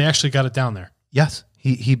stuff. But they actually got it down there. Yes.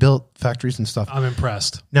 He built factories and stuff. I'm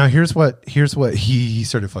impressed. Now, here's what he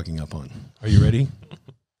started fucking up on. Are you ready?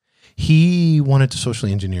 He wanted to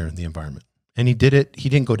socially engineer the environment. And he did it. He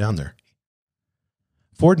didn't go down there.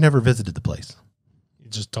 Ford never visited the place. You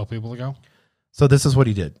just tell people to go? So this is what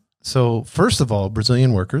he did. So first of all,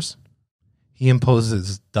 Brazilian workers, he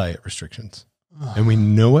imposes diet restrictions. Oh. And we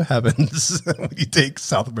know what happens when you take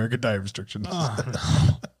South American diet restrictions.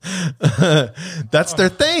 Oh, no. That's their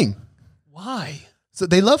thing. Why? So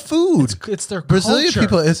they love food. It's their Brazilian culture.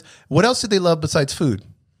 people what else do they love besides food?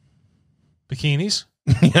 Bikinis.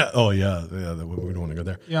 Yeah. Oh, yeah. Yeah. We don't want to go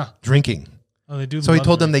there. Yeah. Drinking. Oh, they do. So he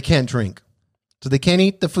told them they can't drink. So they can't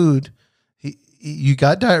eat the food. You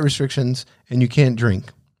got diet restrictions and you can't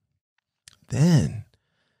drink. Then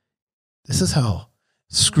this is how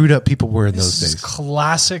screwed up people were in those days.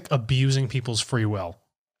 Classic abusing people's free will.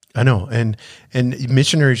 I know. And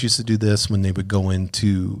missionaries used to do this when they would go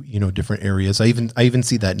into, different areas. I even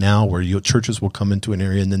see that now where churches will come into an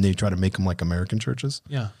area and then they try to make them like American churches.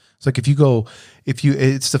 Yeah. It's like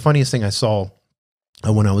it's the funniest thing I saw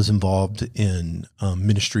when I was involved in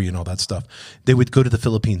ministry and all that stuff. They would go to the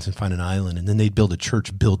Philippines and find an island, and then they'd build a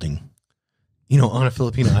church building, on a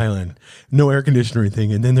Filipino island, no air conditioner or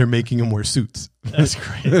anything, and then they're making them wear suits. That's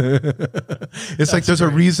great. It's like there's a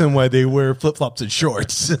reason why they wear flip-flops and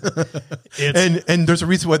shorts. and there's a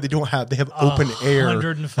reason why they have open air.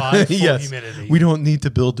 105 full yes. humidity. We don't need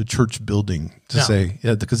to build a church building because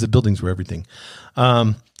the buildings were everything.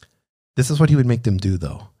 This is what he would make them do,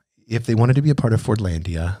 though. If they wanted to be a part of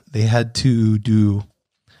Fordlandia, they had to do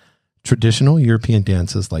traditional European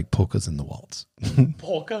dances like polkas and the waltz.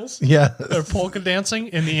 Polkas? Yeah. They're polka dancing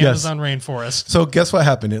in the Amazon rainforest. So guess what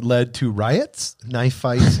happened? It led to riots, knife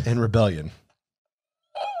fights, and rebellion.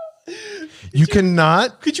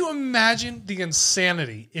 Could you imagine the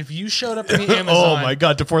insanity if you showed up in the Amazon? Oh my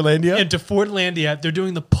God, to Fordlandia? And to Fordlandia, they're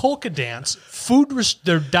doing the polka dance,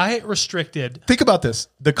 they're diet restricted. Think about this,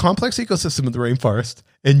 the complex ecosystem of the rainforest,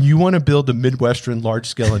 and you want to build a Midwestern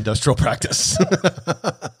large-scale industrial practice.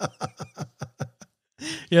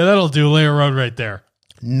 Yeah, that'll do. Lay a road right there.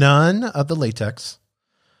 None of the latex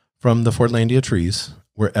from the Fordlandia trees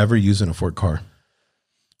were ever used in a Ford car.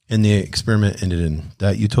 And the experiment ended in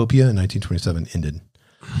that Utopia in 1927 ended.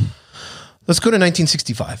 Let's go to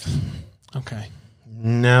 1965. Okay.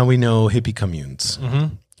 Now we know hippie communes.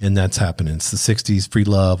 Mm-hmm. And that's happening. It's the 60s, free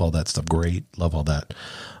love, all that stuff. Great. Love all that.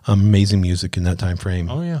 Amazing music in that time frame.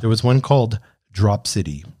 Oh, yeah. There was one called Drop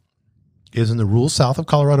City. It was in the rural south of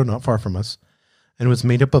Colorado, not far from us. And it was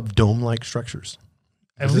made up of dome-like structures.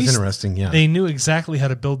 At least interesting, yeah. They knew exactly how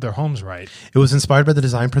to build their homes right. It was inspired by the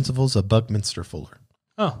design principles of Buckminster Fuller.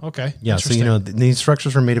 Oh, okay. Yeah, so these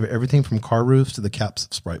structures were made of everything from car roofs to the caps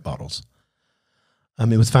of Sprite bottles.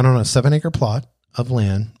 It was found on a 7-acre plot of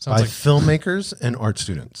land by filmmakers and art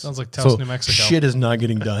students. Sounds like Taos, New Mexico. Shit is not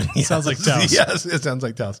getting done. Yes. Sounds like Taos. Yes, it sounds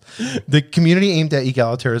like Taos. The community aimed at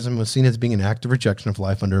egalitarianism was seen as being an active rejection of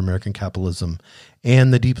life under American capitalism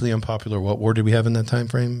and the deeply unpopular, what war did we have in that time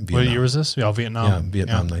frame? Vietnam. What year was this? Yeah, Vietnam. Yeah,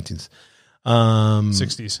 Vietnam, 19s.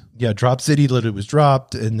 60s. Yeah, Drop City literally was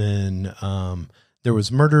dropped, and then there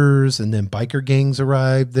was murders, and then biker gangs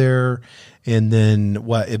arrived there. And then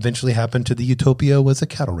what eventually happened to the Utopia was a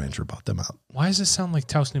cattle rancher bought them out. Why does this sound like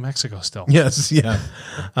Taos, New Mexico still? Yes, yeah.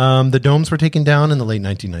 The domes were taken down in the late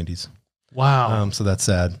 1990s. Wow. So that's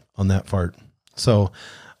sad on that part. So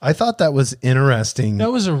I thought that was interesting.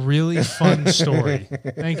 That was a really fun story.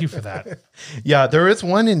 Thank you for that. Yeah, there is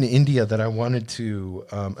one in India that I wanted to,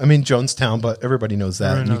 Jonestown, but everybody knows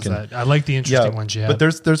that. Everyone knows that. I like the interesting ones you have.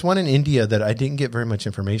 But there's one in India that I didn't get very much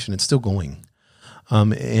information. It's still going.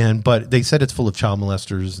 But they said it's full of child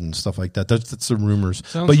molesters and stuff like that. That's the rumors.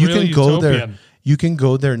 Sounds but you really can go utopian. there. You can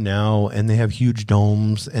go there now, and they have huge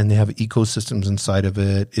domes, and they have ecosystems inside of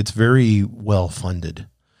it. It's very well funded,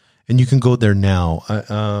 and you can go there now.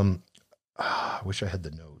 I wish I had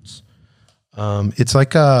the notes. It's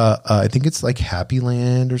like I think it's like Happy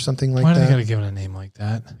Land or something like that. Why do they got to give it a name like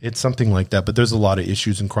that? It's something like that, but there's a lot of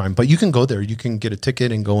issues and crime. But you can go there. You can get a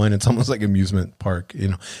ticket and go in. It's almost like an amusement park,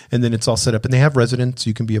 and then it's all set up. And they have residents.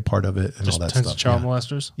 You can be a part of it and Just all that tons stuff. Of child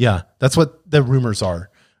molesters? Yeah, that's what the rumors are.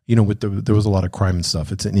 There was a lot of crime and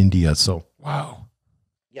stuff. It's in India, so. Wow.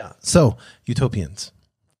 Yeah. So, Utopians.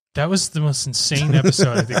 That was the most insane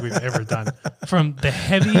episode I think we've ever done. From the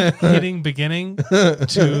heavy hitting beginning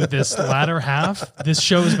to this latter half, this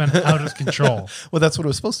show has been out of control. Well, that's what it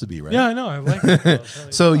was supposed to be, right? Yeah, I know. I like it.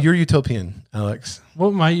 Really so you're Utopian, Alex. What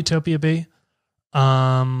would my utopia be?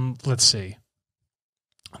 Let's see.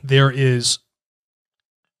 There is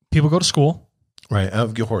people go to school. Right.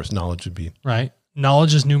 Of course, knowledge would be. Right.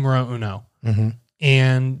 Knowledge is numero uno. Mm-hmm.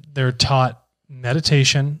 And they're taught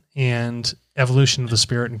meditation and evolution of the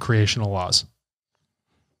spirit and creational laws.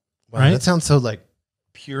 Wow, right? That sounds so like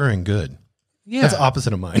pure and good. Yeah. That's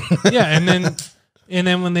opposite of mine. Yeah. And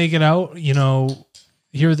then when they get out,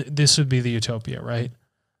 this would be the utopia, right?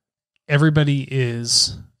 Everybody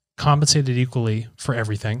is compensated equally for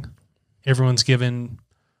everything. Everyone's given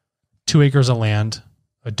 2 acres of land,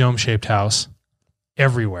 a dome-shaped house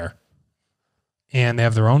everywhere. And they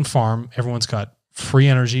have their own farm. Everyone's got free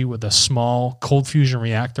energy with a small cold fusion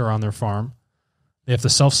reactor on their farm. They have to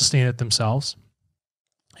self-sustain it themselves.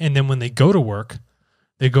 And then when they go to work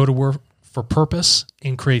for purpose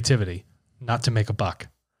and creativity, not to make a buck.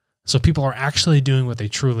 So people are actually doing what they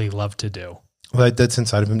truly love to do. Well, that's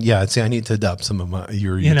inside of him. Yeah. See, I need to adopt some of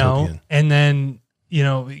your Utopian. And then,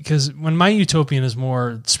 because when my Utopian is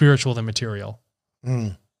more spiritual than material,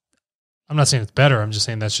 I'm not saying it's better. I'm just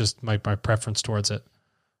saying that's just my preference towards it.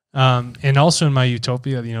 And also in my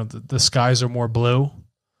Utopia, the skies are more blue,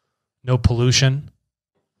 no pollution,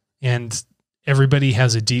 and everybody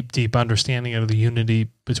has a deep, deep understanding of the unity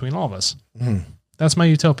between all of us. That's my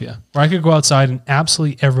Utopia, where I could go outside and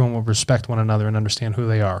absolutely everyone will respect one another and understand who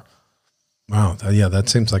they are. Wow. Yeah, that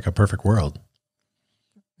seems like a perfect world.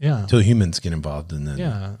 Yeah. Until humans get involved and then.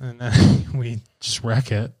 Yeah, and then we just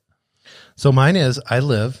wreck it. So mine is, I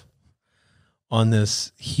live on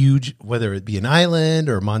this huge, whether it be an island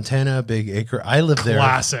or Montana, big acre, I live there.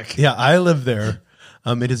 Classic. Yeah, I live there.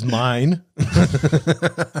 It is mine.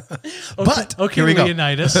 But okay, here we go.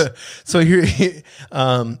 Leonidas. So here, it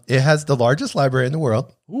has the largest library in the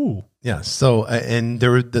world. Ooh. Yeah. So, and there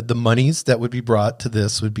were the monies that would be brought to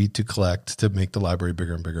this would be to collect to make the library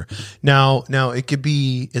bigger and bigger. Now it could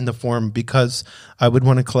be in the form, because I would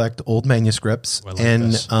want to collect old manuscripts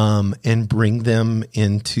and bring them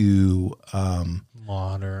into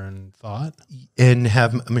modern thought and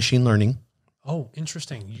have machine learning. Oh,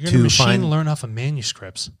 interesting. You're going to learn off of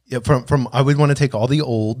manuscripts. Yeah. From I would want to take all the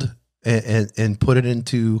old and put it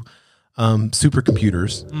into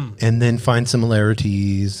supercomputers and then find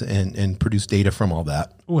similarities and produce data from all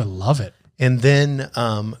that. Oh, I love it. And then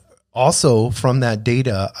also from that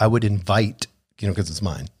data, I would invite, because it's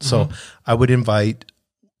mine. So I would invite,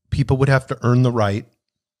 people would have to earn the right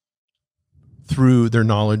through their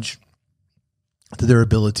knowledge, to their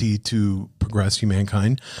ability to progress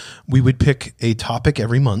humankind. We would pick a topic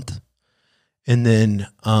every month. And then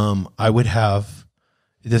I would have,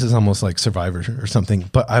 this is almost like Survivor or something,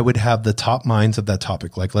 but I would have the top minds of that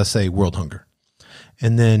topic, like let's say world hunger.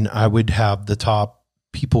 And then I would have the top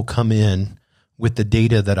people come in with the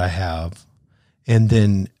data that I have. And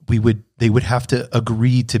then they would have to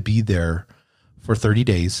agree to be there for 30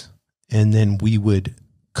 days. And then we would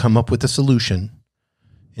come up with a solution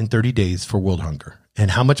in 30 days for world hunger. And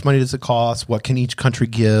how much money does it cost? What can each country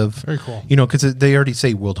give? Very cool. Because they already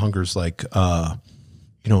say world hunger is like,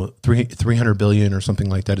 300 billion or something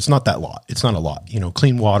like that. It's not that lot. It's not a lot.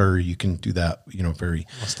 Clean water, you can do that, very,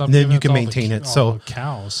 and then you can maintain it. So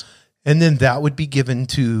cows. And then that would be given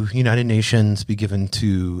to United Nations,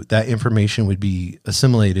 that information would be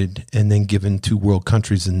assimilated and then given to world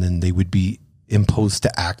countries. And then they would be imposed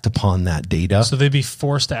to act upon that data. So they'd be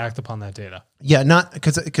forced to act upon that data. Yeah, not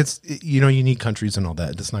because you need countries and all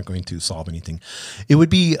that. That's not going to solve anything. It would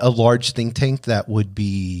be a large think tank that would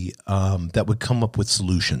be that would come up with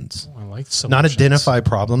solutions. Oh, I like solutions. Not identify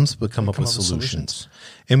problems, but come up with solutions.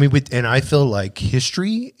 And I feel like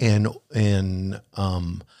history and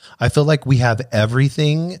I feel like we have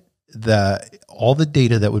everything, that all the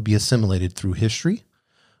data that would be assimilated through history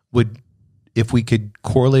would, if we could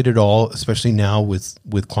correlate it all, especially now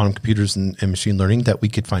with quantum computers and machine learning, that we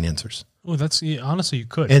could find answers. Oh, honestly, you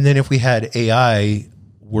could. And then if we had AI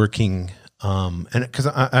working, and because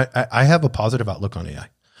I have a positive outlook on AI.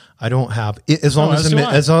 I don't have, as long as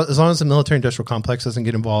the military industrial complex doesn't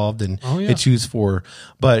get involved and it's used for,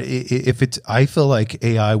 but I feel like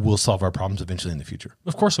AI will solve our problems eventually in the future.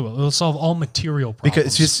 Of course it will. It'll solve all material problems.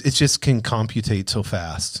 Because it just can computate so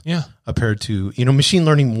fast. Yeah. Compared to, machine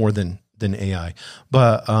learning more than AI,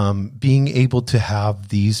 but being able to have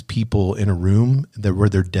these people in a room where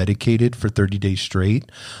they're dedicated for 30 days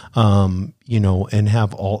straight, and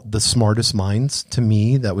have all the smartest minds, to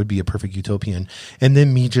me, that would be a perfect utopian. And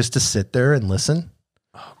then me just to sit there and listen.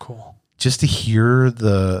 Oh, cool. Just to hear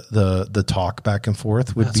the talk back and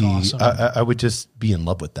forth would be awesome. I would just be in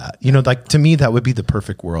love with that. Like to me, that would be the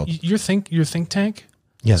perfect world. Your think tank?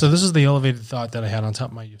 Yes. So this is the elevated thought that I had on top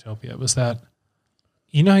of my Utopia, was that,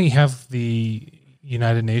 how you have the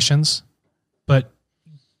United Nations, but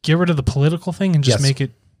get rid of the political thing and just make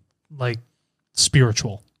it like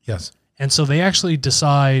spiritual. Yes. And so they actually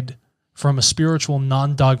decide from a spiritual,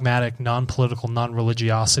 non-dogmatic, non-political,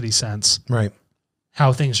 non-religiosity sense, right,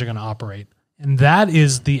 how things are going to operate. And that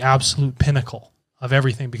is the absolute pinnacle of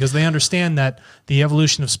everything, because they understand that the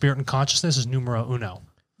evolution of spirit and consciousness is numero uno.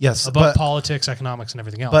 Yes, above politics, economics, and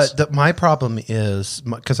everything else. But my problem is,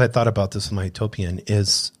 because I thought about this in my Utopian,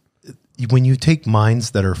 is when you take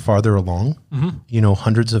minds that are farther along,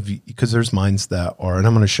 hundreds of, because there's minds that are, and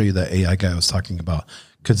I'm going to show you that AI guy I was talking about,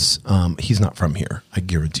 because he's not from here. I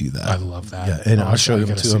guarantee you that. I love that. Yeah, and I'll show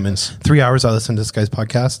him to him in 3 hours. I listened to this guy's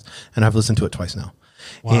podcast, and I've listened to it twice now.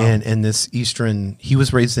 Wow. And this Eastern, he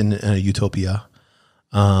was raised in Utopia.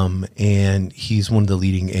 And he's one of the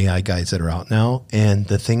leading AI guys that are out now. And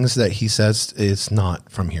the things that he says is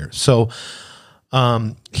not from here. So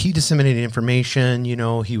he disseminated information.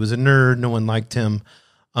 He was a nerd. No one liked him.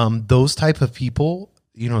 Those type of people,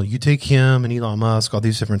 you take him and Elon Musk, all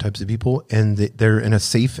these different types of people, and they're in a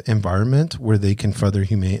safe environment where they can further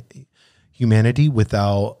humanity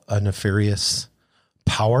without a nefarious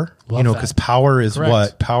power. Because power is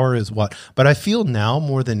what. But I feel now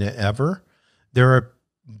more than ever, there are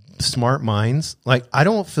smart minds. Like, I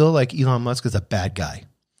don't feel like Elon Musk is a bad guy.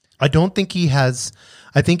 I don't think he has.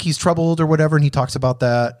 I think he's troubled or whatever, and he talks about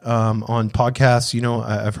that on podcasts.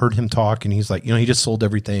 I've heard him talk, and he's like, he just sold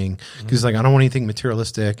everything. He's like, I don't want anything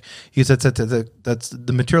materialistic. He said that's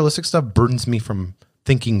the materialistic stuff burdens me from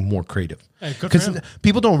thinking more creative. Because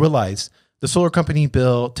people don't realize the solar company he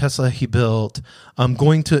built, Tesla he built,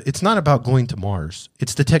 it's not about going to Mars.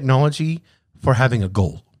 It's the technology for having a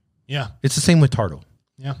goal. Yeah. It's the same with Tardo.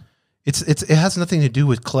 Yeah. It has nothing to do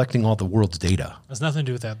with collecting all the world's data. It has nothing to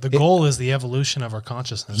do with that. The goal is the evolution of our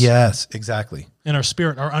consciousness. Yes, exactly. And our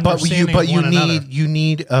spirit, our understanding of one another. You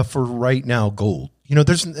need for right now gold. Why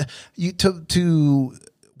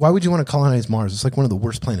would you want to colonize Mars? It's like one of the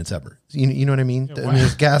worst planets ever. You know what I mean? Yeah,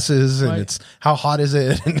 there's gases and it's how hot is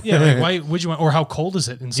it? Why would you want, or how cold is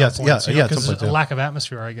it in some points? Because there's a lack of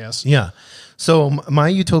atmosphere, I guess. Yeah. So my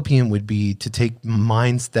utopian would be to take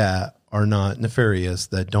minds that are not nefarious,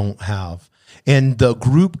 that don't have, and the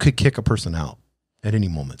group could kick a person out at any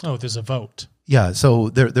moment. Oh, there's a vote. Yeah. So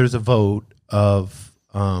there's a vote of,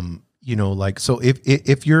 so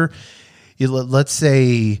if you're, let's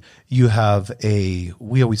say you have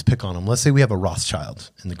we always pick on them. Let's say we have a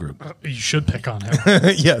Rothschild in the group. You should pick on him.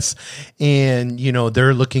 Yes. And,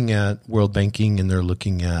 they're looking at world banking and they're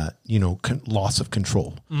looking at, loss of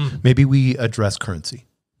control. Maybe we address currency.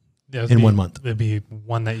 In 1 month. It'd be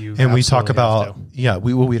one that you and we talk about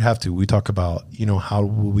we'd have to. We talk about how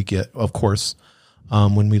will we get, of course,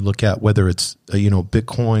 when we look at whether it's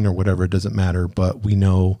Bitcoin or whatever, it doesn't matter. But we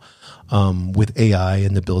know with AI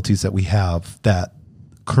and the abilities that we have, that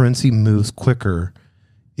currency moves quicker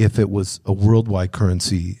if it was a worldwide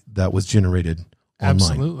currency that was generated online.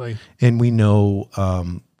 Absolutely. And we know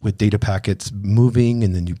with data packets moving,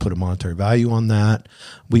 and then you put a monetary value on that.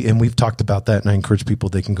 We've talked about that, and I encourage people,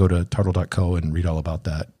 they can go to turtle.co and read all about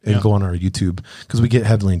that and go on our YouTube, because we get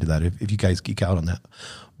heavily into that if you guys geek out on that.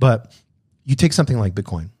 But you take something like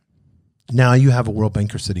Bitcoin. Now you have a world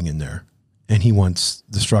banker sitting in there, and he wants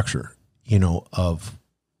the structure, of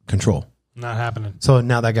control. Not happening. So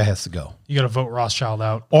now that guy has to go. You got to vote Rothschild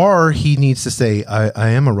out. Or he needs to say, I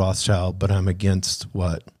am a Rothschild, but I'm against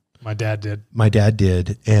what my dad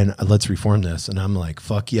did, and let's reform this. And I'm like,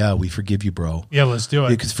 fuck yeah, we forgive you, bro. Yeah, let's do it.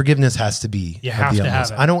 Because forgiveness has to be. You have to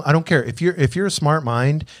have it. I don't care if you're a smart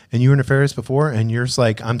mind and you were nefarious before, and you're just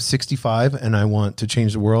like, I'm 65 and I want to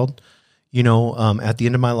change the world. At the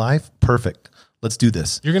end of my life, perfect. Let's do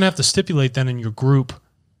this. You're gonna have to stipulate then in your group,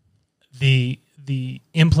 the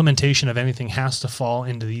implementation of anything has to fall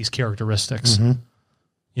into these characteristics.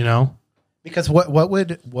 Because what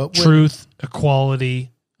would truth,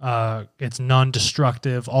 equality. It's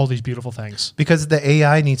non-destructive, all these beautiful things. Because the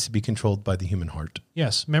AI needs to be controlled by the human heart.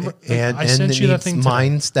 Yes. Remember, I sent you that thing today.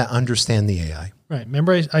 Minds that understand the AI. Right.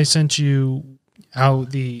 Remember, I sent you how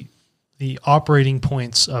the operating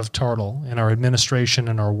points of Turtle and our administration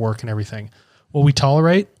and our work and everything. What we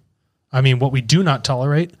tolerate, what we do not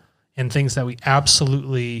tolerate, and things that we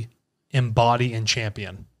absolutely embody and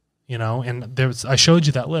champion. And I showed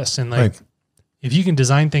you that list, and right. If you can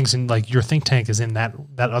design things and your think tank is in that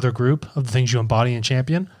other group of the things you embody and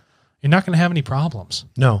champion, you're not going to have any problems.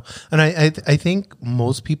 No. And I think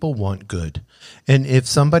most people want good. And if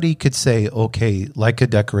somebody could say, okay, like a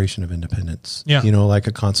Declaration of Independence, like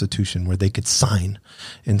a constitution where they could sign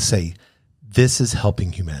and say, this is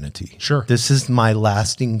helping humanity. Sure. This is my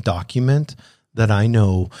lasting document that I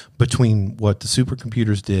know between what the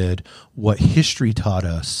supercomputers did, what history taught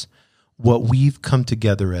us, what we've come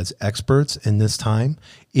together as experts in this time.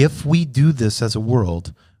 If we do this as a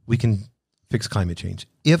world, we can fix climate change.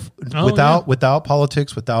 Without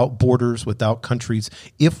politics, without borders, without countries,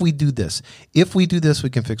 if we do this, we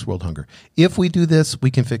can fix world hunger. If we do this,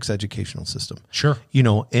 we can fix educational system. Sure.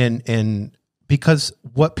 And because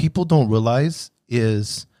what people don't realize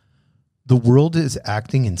is the world is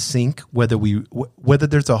acting in sync, whether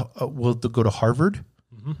there's we'll go to Harvard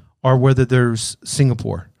or whether there's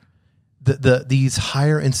Singapore. These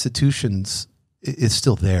higher institutions is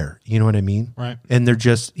still there. You know what I mean? Right. And they're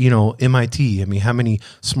just, MIT. How many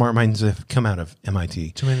smart minds have come out of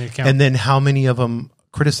MIT? Too many to count. And then how many of them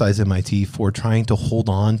criticize MIT for trying to hold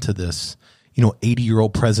on to this,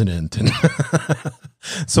 80-year-old president. And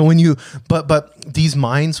so but these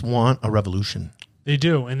minds want a revolution. They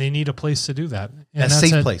do, and they need a place to do that. And a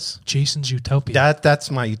safe place. Jason's Utopia.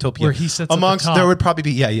 That's my Utopia. Where he sits amongst at the top. There would probably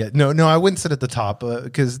be No, I wouldn't sit at the top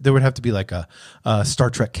because there would have to be like a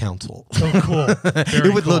Star Trek council. Oh, cool!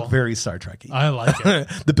 It would look very Star Trek-y. I like it.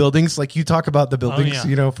 The buildings, like you talk about the buildings,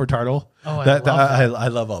 for Tartle. Oh, I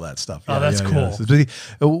love all that stuff. Oh, that's cool.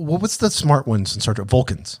 So what's the smart ones in Star Trek?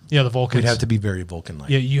 Vulcans. Yeah, the Vulcans. We'd have to be very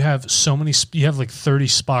Vulcan-like. Yeah, you have so many. You have like 30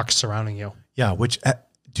 Spocks surrounding you. Yeah, which,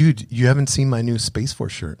 dude, you haven't seen my new Space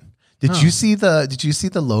Force shirt. Did you see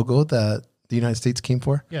the logo that the United States came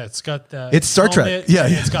for? Yeah, it's got the. It's Star Trek. Yeah,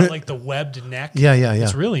 it's got like the webbed neck. Yeah.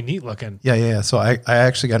 It's really neat looking. Yeah. So I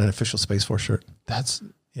actually got an official Space Force shirt. That's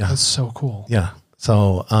so cool. Yeah.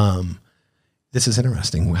 So this is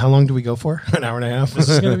interesting. How long do we go for? An hour and a half? This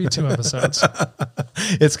is going to be 2 episodes.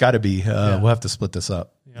 It's got to be. We'll have to split this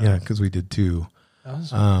up. Yeah, because we did 2.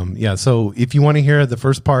 So if you want to hear the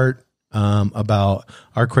first part about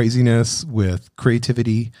our craziness with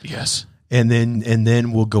creativity, yes, and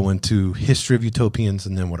then we'll go into history of utopians,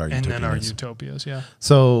 and then what our utopias. And then our utopias, yeah.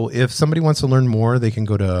 So if somebody wants to learn more, they can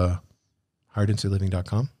go to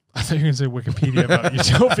higherdensityLiving.com. I thought you were going to say Wikipedia about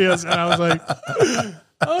utopias, and I was like,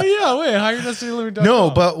 oh yeah, wait, higherdensityLiving.com. No,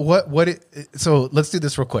 but so let's do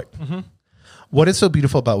this real quick. Mm-hmm. What is so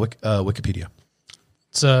beautiful about Wikipedia?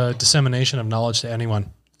 It's a dissemination of knowledge to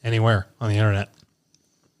anyone, anywhere on the internet.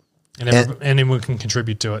 And anyone can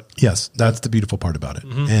contribute to it. Yes, that's the beautiful part about it.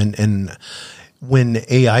 Mm-hmm. And when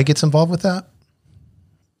AI gets involved with that,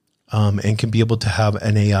 and can be able to have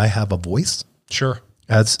an AI have a voice, sure,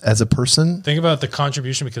 as a person. Think about the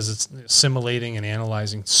contribution because it's assimilating and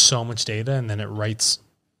analyzing so much data, and then it writes.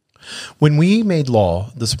 When we made law,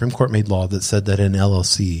 the Supreme Court made law that said that an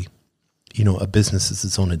LLC, a business is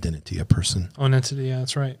its own identity, a person, own entity. Yeah,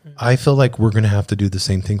 that's right. I feel like we're going to have to do the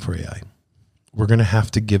same thing for AI. We're going to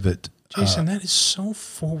have to give it. Jason, that is so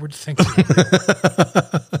forward thinking.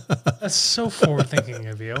 That's so forward thinking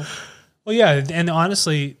of you. Well, yeah, and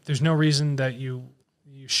honestly, there's no reason that you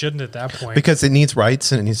shouldn't at that point. Because it needs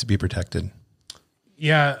rights and it needs to be protected.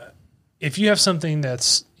 Yeah, if you have something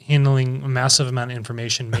that's handling a massive amount of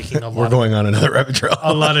information, making we're going on another rabbit trail.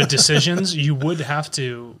 A lot of decisions, you would have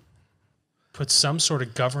to put some sort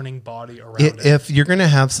of governing body around it. If you're going to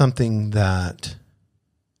have something that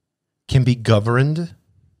can be governed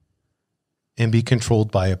and be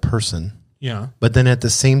controlled by a person. Yeah. But then at the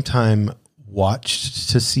same time, watched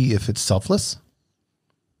to see if it's selfless.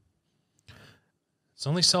 It's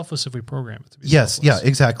only selfless if we program it to be selfless. Yeah,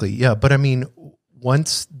 exactly. Yeah. But I mean,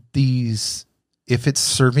 if it's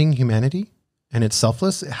serving humanity and it's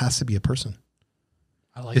selfless, it has to be a person.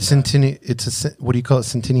 I like it's that. It's what do you call it?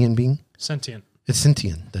 Sentient being? Sentient. It's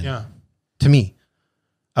sentient then. Yeah. To me,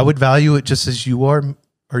 I would value it just as you are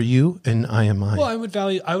you and I am I. Well,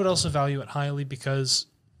 I would also value it highly because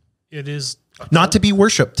it is not to be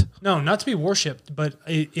worshipped. No, not to be worshipped, but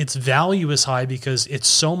its value is high because it's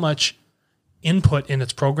so much input in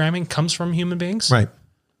its programming comes from human beings. Right.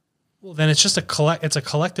 Well, then it's just it's a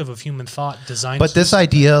collective of human thought designed. But this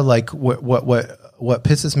idea, like what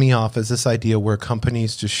pisses me off is this idea where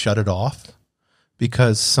companies just shut it off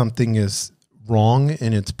because something is wrong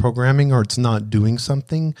in its programming or it's not doing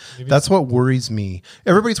something. Maybe that's what worries me.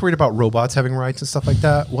 Everybody's worried about robots having rights and stuff like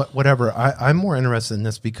that. Whatever. I'm more interested in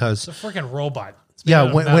this because it's a freaking robot.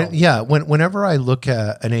 Whenever I look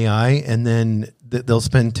at an AI and then they'll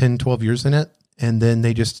spend 10, 12 years in it and then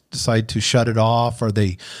they just decide to shut it off or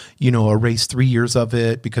they, erase 3 years of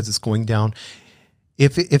it because it's going down.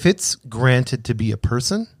 If it's granted to be a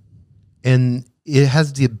person and it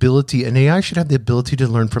has the ability, an AI should have the ability to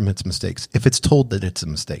learn from its mistakes if it's told that it's a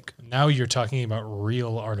mistake. Now you're talking about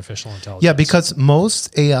real artificial intelligence. Yeah, because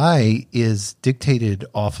most AI is dictated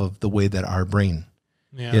off of the way that our brain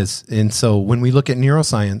is. And so when we look at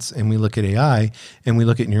neuroscience and we look at AI and we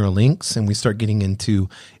look at Neuralinks and we start getting into,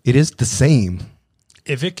 it is the same.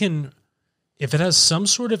 If it has some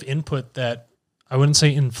sort of input that I wouldn't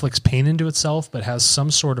say inflicts pain into itself, but has some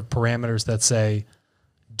sort of parameters that say,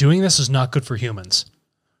 doing this is not good for humans.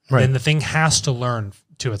 Right. Then the thing has to learn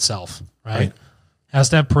to itself, right? Has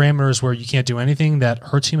to have parameters where you can't do anything that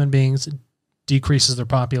hurts human beings, decreases their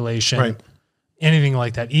population, anything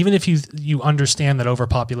like that. Even if you understand that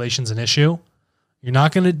overpopulation is an issue, you're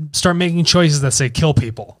not going to start making choices that say kill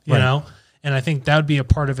people, you know? And I think that would be a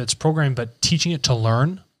part of its program, but teaching it to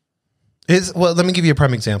learn. Let me give you a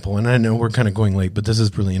prime example. And I know we're kind of going late, but this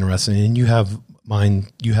is really interesting. And you have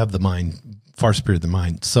the mind, far superior than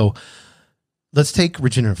mine. So let's take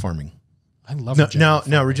regenerative farming. I love regenerative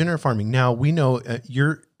farming. Now regenerative farming. Now we know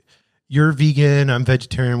you're vegan, I'm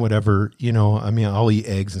vegetarian, whatever, you know, I mean, I'll eat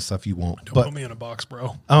eggs and stuff you won't. Don't put me in a box,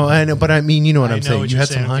 bro. Oh, I know, but I mean, you know what I'm saying. You had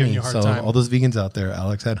some honey. So time. All those vegans out there,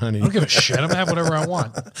 Alex had honey. I don't give a shit. I'm gonna have whatever I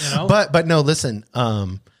want. You know? But no, listen.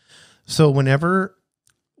 So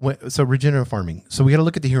so regenerative farming. So we got to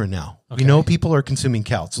look at the here and now. Okay. We know people are consuming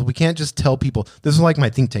cows. So we can't just tell people, this is like my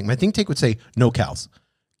think tank. My think tank would say no cows,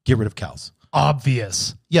 get rid of cows.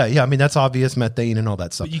 Obvious. Yeah. I mean, that's obvious, methane and all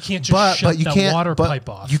that stuff. But you can't just shut that water pipe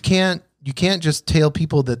off. You can't just tell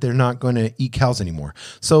people that they're not going to eat cows anymore.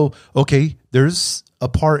 So, okay, there's a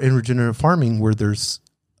part in regenerative farming where there's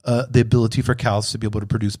the ability for cows to be able to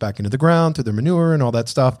produce back into the ground through their manure and all that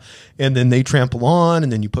stuff. And then they trample on,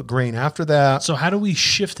 and then you put grain after that. So how do we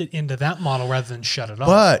shift it into that model rather than shut it off?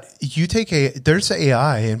 But you take there's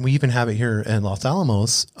AI, and we even have it here in Los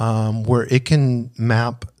Alamos, where it can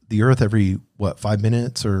map the earth every 5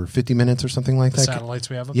 minutes or 50 minutes or something like that.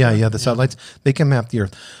 Satellites we have up there? Yeah, the satellites, they can map the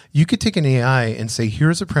earth. You could take an AI and say,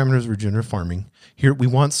 here's the parameters of regenerative farming. Here, we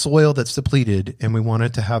want soil that's depleted, and we want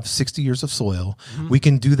it to have 60 years of soil. Mm-hmm. We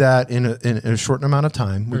can do that in a short amount of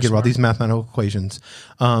time. We get all these mathematical equations.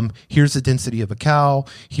 Here's the density of a cow.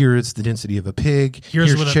 Here's the density of a pig.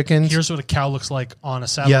 Here's chickens. Here's what a cow looks like on a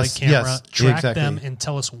satellite camera. Track them and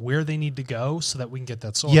tell us where they need to go so that we can get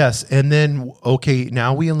that soil. Yes, and then,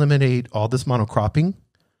 now we eliminate all this monocropping.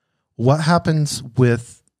 What happens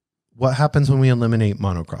when we eliminate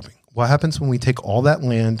monocropping? What happens when we take all that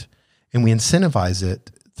land and we incentivize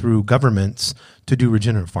it through governments to do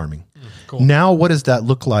regenerative farming? Cool. Now, what does that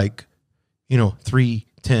look like, 3,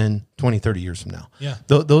 10, 20, 30 years from now? Yeah.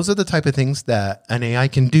 Those are the type of things that an AI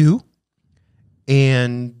can do.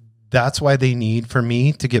 And that's why they need, for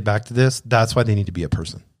me to get back to this, that's why they need to be a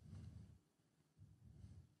person.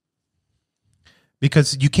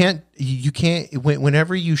 Because you can't,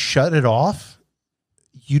 whenever you shut it off,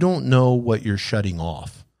 you don't know what you're shutting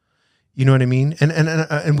off. You know what I mean?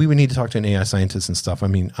 And we would need to talk to an AI scientist and stuff. I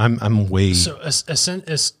mean, I'm way... So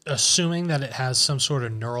assuming that it has some sort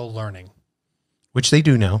of neural learning. Which they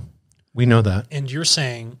do now. We know that. And you're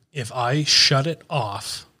saying if I shut it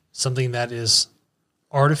off, something that is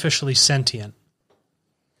artificially sentient,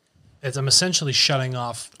 I'm essentially shutting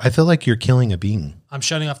off... I feel like you're killing a being. I'm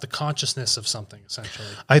shutting off the consciousness of something, essentially.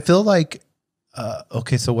 I feel like...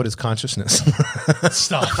 okay, so what is consciousness?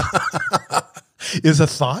 Stop. Is a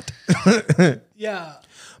thought? Yeah.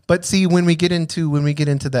 But see, when we get into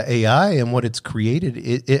the AI and what it's created,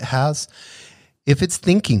 it has... If it's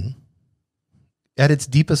thinking at its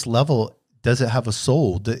deepest level, does it have a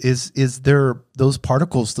soul? Is there those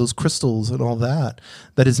particles, those crystals and all that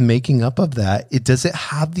is making up of that? Does it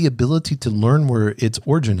have the ability to learn where its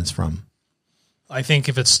origin is from? I think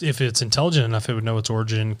if it's intelligent enough, it would know its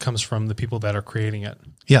origin comes from the people that are creating it.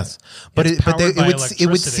 Yes, but we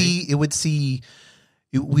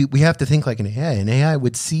have to think like an AI. An AI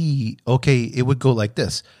would see, okay, it would go like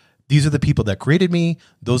this. These are the people that created me.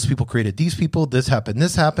 Those people created these people. This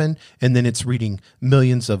happened. And then it's reading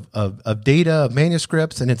millions of data, of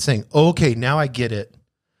manuscripts, and it's saying, okay, now I get it.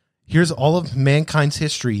 Here's all of mankind's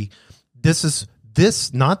history.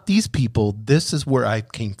 Not these people. This is where I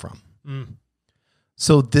came from. Mm.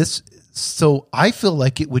 So I feel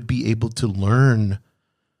like it would be able to learn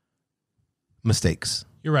mistakes.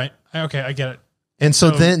 You're right. Okay, I get it. And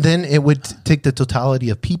so then it would take the totality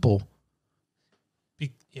of people.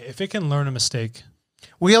 If it can learn a mistake.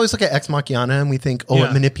 We always look at Ex Machina and we think,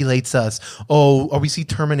 it manipulates us. Or we see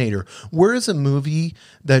Terminator. Where is a movie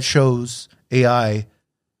that shows AI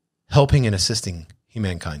helping and assisting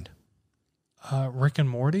humankind? Rick and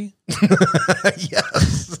Morty?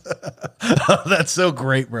 Yes. Oh, that's so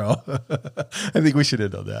great, bro. I think we should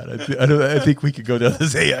end on that. I think we could go down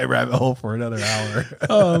this AI rabbit hole for another hour.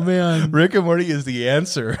 Oh, man. Rick and Morty is the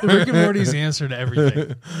answer. Rick and Morty is the answer to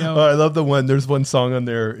everything. I love the one. There's one song on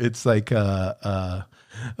there. It's like...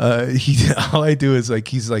 all I do is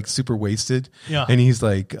he's super wasted, and he's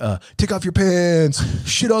like, take off your pants,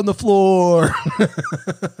 shit on the floor,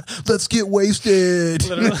 let's get wasted.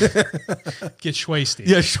 Get schwasty.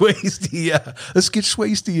 Yeah, schwasty. Yeah, let's get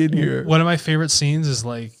schwasty in here. One of my favorite scenes is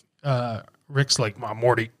Rick's like,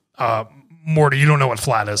 Morty, you don't know what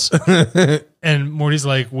flat is. And Morty's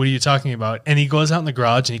like, what are you talking about? And he goes out in the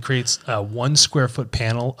garage and he creates a 1 square foot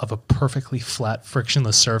panel of a perfectly flat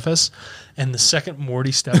frictionless surface. And the second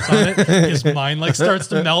Morty steps on it, his mind starts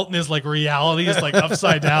to melt and his reality is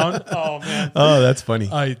upside down. Oh man. Oh, that's funny.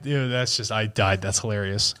 I died. That's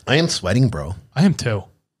hilarious. I am sweating, bro. I am too.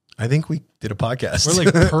 I think we did a podcast.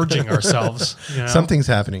 We're purging ourselves. Something's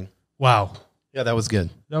happening. Wow. Yeah, that was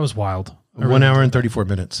good. That was wild. 1 hour and 34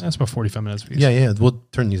 minutes. That's about 45 minutes. Yeah. We'll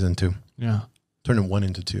turn these in too. Yeah. Turning one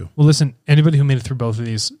into two. Well, listen, anybody who made it through both of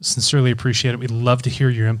these, sincerely appreciate it. We'd love to hear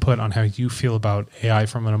your input on how you feel about AI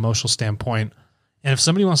from an emotional standpoint. And if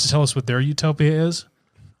somebody wants to tell us what their utopia is,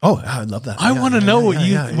 I'd love that. I want to know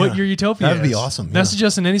what your utopia is. That'd be awesome. Yeah. Message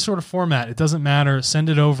us in any sort of format. It doesn't matter. Send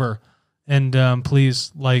it over. And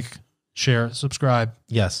please share, subscribe.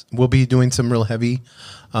 Yes. We'll be doing some real heavy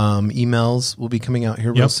emails will be coming out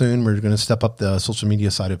here real soon. We're going to step up the social media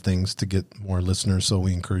side of things to get more listeners. So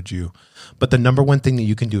we encourage you. But the number one thing that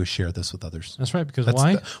you can do is share this with others. That's right. Because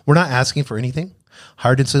why? We're not asking for anything.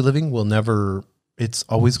 Higher Density Living will never... It's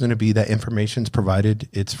always going to be that information's provided.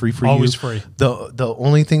 It's free for you. Always free. The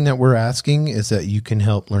only thing that we're asking is that you can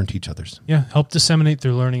help learn to each other's. Yeah, help disseminate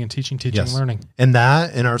through learning and teaching, learning. And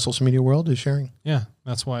that in our social media world is sharing. Yeah,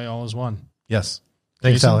 that's why all is one. Yes.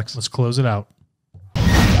 Thanks, Jason, Alex. Let's close it out.